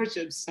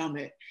Entrepreneurship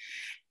Summit.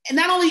 And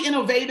not only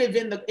innovative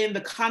in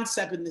the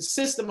concept and the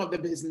system of the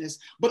business,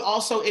 but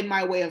also in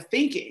my way of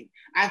thinking.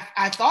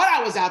 I thought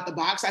I was out the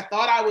box. I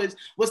thought I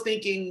was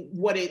thinking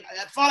I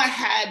thought I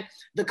had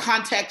the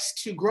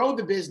context to grow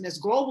the business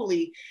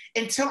globally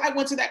until I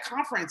went to that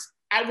conference.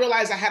 I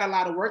realized I had a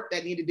lot of work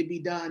that needed to be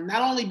done,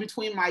 not only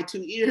between my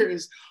 2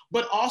 ears,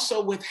 but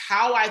also with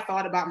how I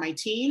thought about my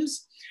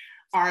teams,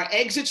 our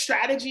exit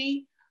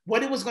strategy,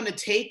 what it was going to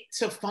take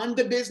to fund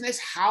the business,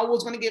 how it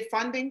was going to get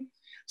funding.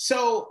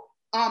 So,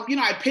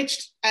 I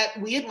pitched at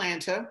We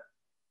Atlanta,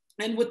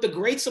 and with the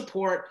great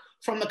support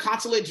from the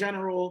Consulate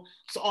General's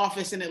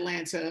office in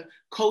Atlanta,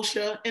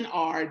 Kosha and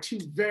R, two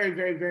very,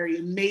 very, very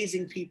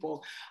amazing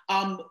people,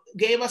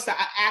 gave us the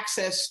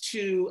access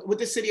to, with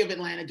the city of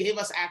Atlanta, gave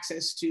us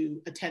access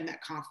to attend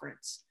that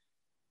conference.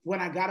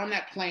 When I got on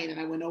that plane and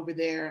I went over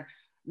there,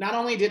 not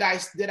only did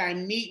I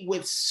meet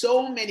with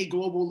so many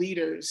global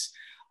leaders,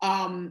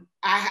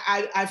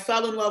 I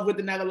fell in love with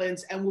the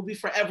Netherlands and will be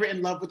forever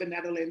in love with the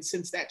Netherlands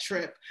since that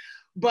trip.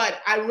 But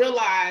I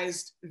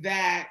realized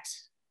that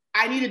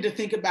I needed to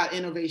think about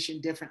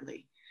innovation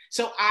differently.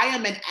 So I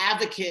am an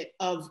advocate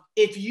of,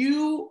 if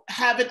you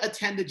haven't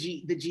attended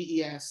the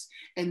GES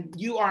and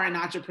you are an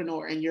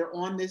entrepreneur and you're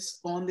on this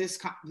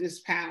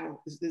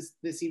panel,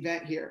 this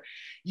event here,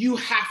 you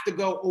have to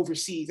go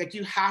overseas. Like,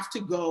 you have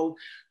to go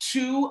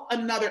to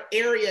another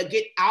area,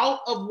 get out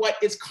of what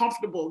is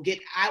comfortable, get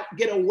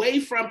away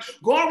from,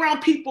 go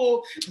around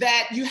people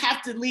that you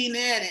have to lean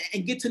in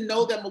and get to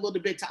know them a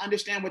little bit to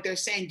understand what they're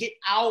saying. Get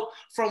out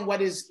from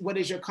what is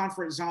your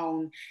comfort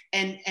zone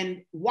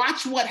and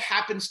watch what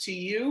happens to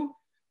you,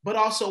 but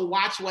also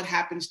watch what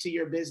happens to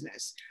your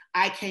business.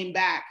 I came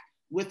back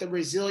with a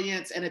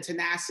resilience and a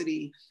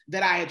tenacity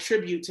that I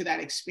attribute to that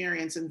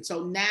experience. And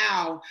so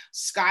now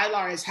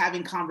Skylar is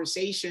having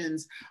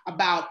conversations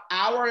about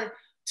our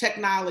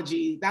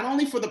technology, not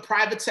only for the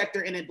private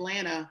sector in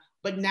Atlanta,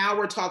 but now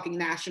we're talking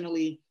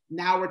nationally,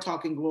 now we're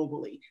talking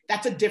globally.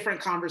 That's a different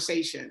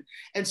conversation.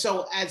 And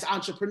so as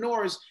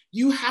entrepreneurs,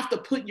 you have to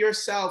put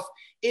yourself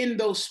in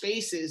those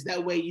spaces.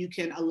 That way you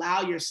can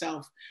allow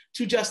yourself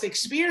to just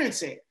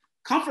experience it.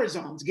 Comfort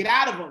zones, get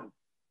out of them,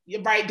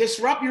 right?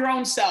 Disrupt your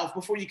own self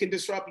before you can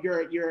disrupt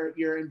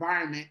your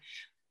environment.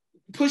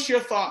 Push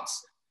your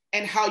thoughts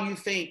and how you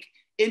think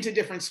into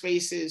different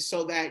spaces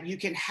so that you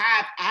can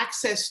have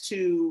access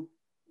to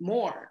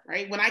more,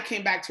 right? When I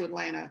came back to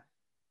Atlanta,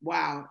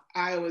 wow,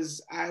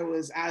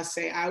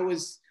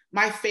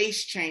 my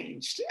face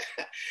changed.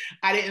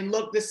 I didn't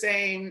look the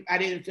same. I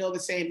didn't feel the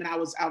same. And I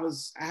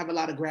have a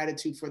lot of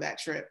gratitude for that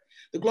trip.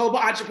 The Global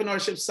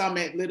Entrepreneurship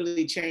Summit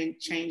literally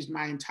changed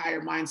my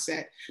entire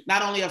mindset,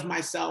 not only of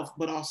myself,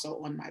 but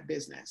also on my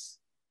business.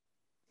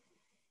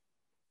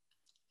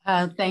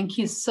 Thank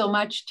you so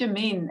much,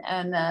 Jamine.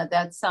 And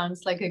that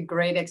sounds like a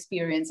great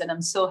experience. And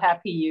I'm so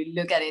happy you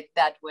look at it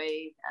that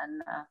way,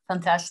 and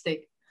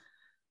fantastic.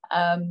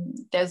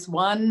 There's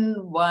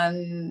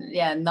one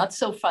not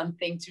so fun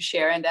thing to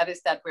share, and that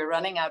is that we're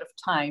running out of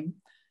time.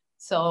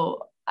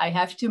 So I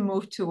have to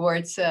move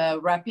towards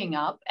wrapping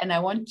up. And I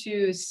want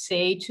to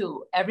say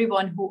to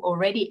everyone who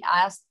already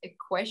asked a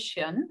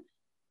question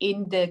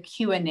in the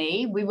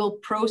Q&A, we will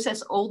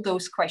process all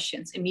those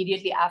questions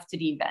immediately after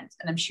the event.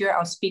 And I'm sure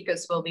our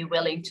speakers will be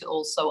willing to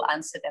also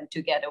answer them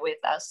together with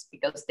us,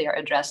 because they are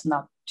addressed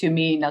not to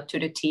me, not to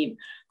the team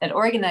that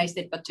organized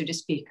it, but to the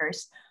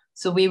speakers.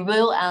 So we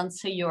will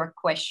answer your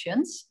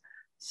questions.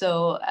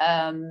 So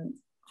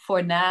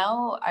for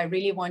now, I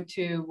really want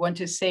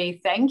to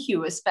say thank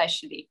you,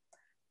 especially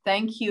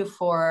thank you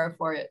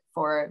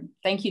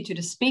thank you to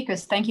the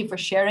speakers. Thank you for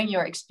sharing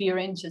your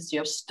experiences,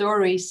 your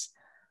stories.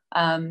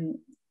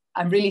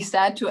 I'm really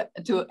sad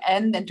to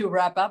end and to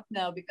wrap up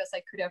now, because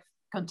I could have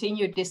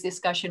continued this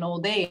discussion all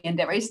day, and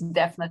there is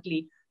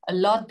definitely a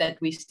lot that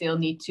we still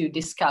need to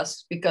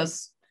discuss,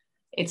 because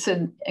it's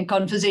a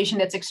conversation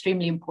that's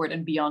extremely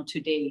important beyond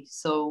today.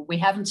 So we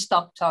haven't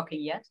stopped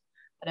talking yet,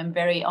 but I'm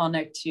very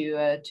honored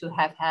to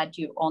have had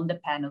you on the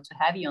panel, to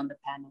have you on the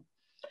panel.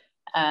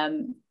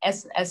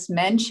 As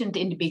mentioned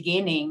in the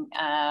beginning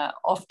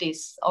of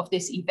this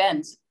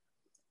event,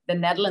 the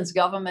Netherlands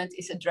government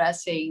is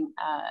addressing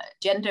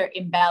gender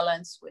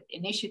imbalance with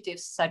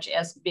initiatives such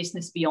as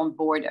Business Beyond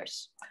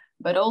Borders.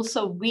 But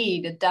also we,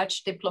 the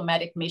Dutch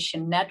Diplomatic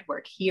Mission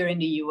Network here in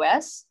the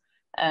US,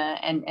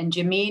 and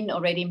Jamine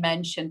already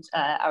mentioned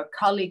our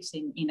colleagues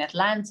in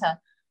Atlanta.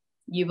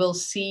 You will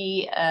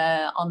see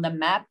on the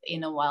map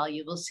in a while,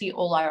 you will see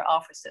all our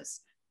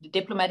offices. The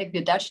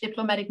Dutch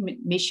Diplomatic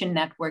Mission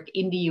Network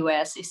in the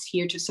US is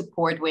here to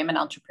support women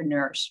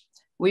entrepreneurs.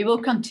 We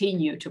will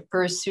continue to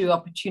pursue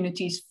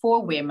opportunities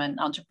for women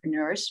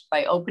entrepreneurs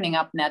by opening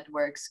up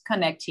networks,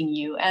 connecting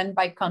you, and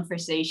by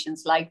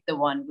conversations like the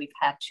one we've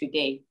had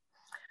today.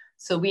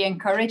 So we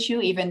encourage you,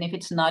 even if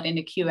it's not in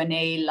a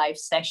Q&A live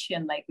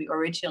session like we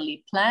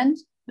originally planned,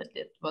 but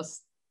it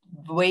was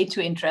way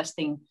too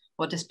interesting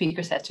what the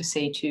speakers had to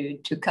say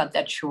to cut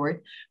that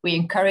short. We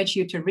encourage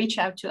you to reach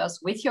out to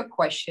us with your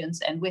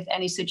questions and with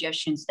any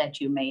suggestions that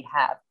you may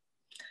have.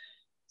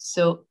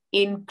 So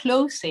in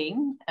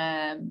closing,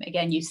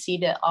 again, you see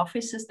the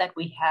offices that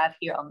we have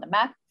here on the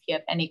map. If you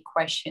have any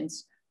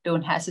questions,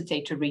 don't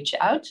hesitate to reach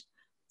out.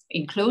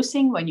 In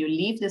closing, when you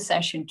leave the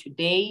session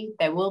today,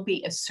 there will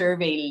be a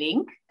survey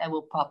link that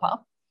will pop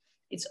up.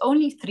 It's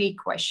only 3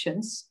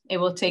 questions. It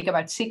will take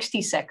about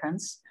 60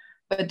 seconds,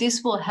 but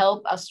this will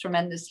help us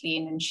tremendously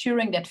in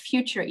ensuring that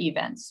future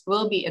events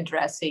will be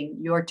addressing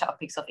your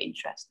topics of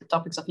interest, the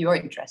topics of your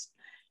interest,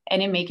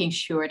 and in making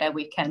sure that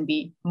we can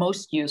be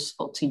most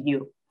useful to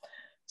you.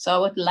 So I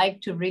would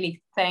like to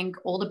really thank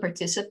all the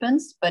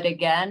participants, but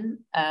again,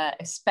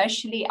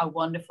 especially our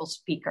wonderful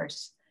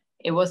speakers.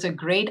 It was a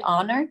great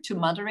honor to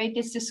moderate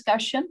this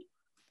discussion.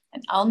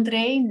 And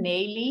Andre,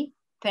 Neelie,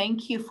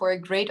 thank you for a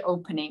great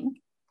opening.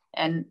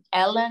 And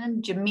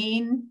Ellen,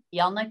 Jamine,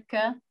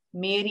 Janneke,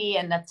 Mary,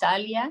 and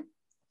Natalia,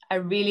 I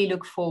really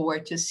look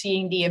forward to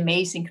seeing the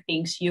amazing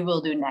things you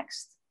will do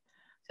next.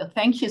 So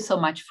thank you so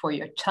much for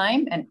your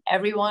time. And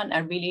everyone, I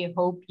really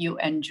hope you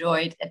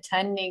enjoyed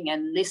attending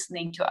and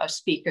listening to our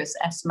speakers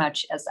as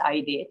much as I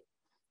did.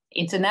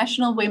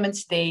 International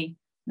Women's Day,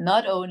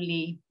 not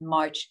only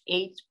March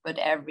 8th, but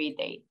every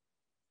day.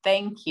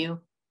 Thank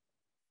you.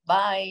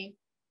 Bye.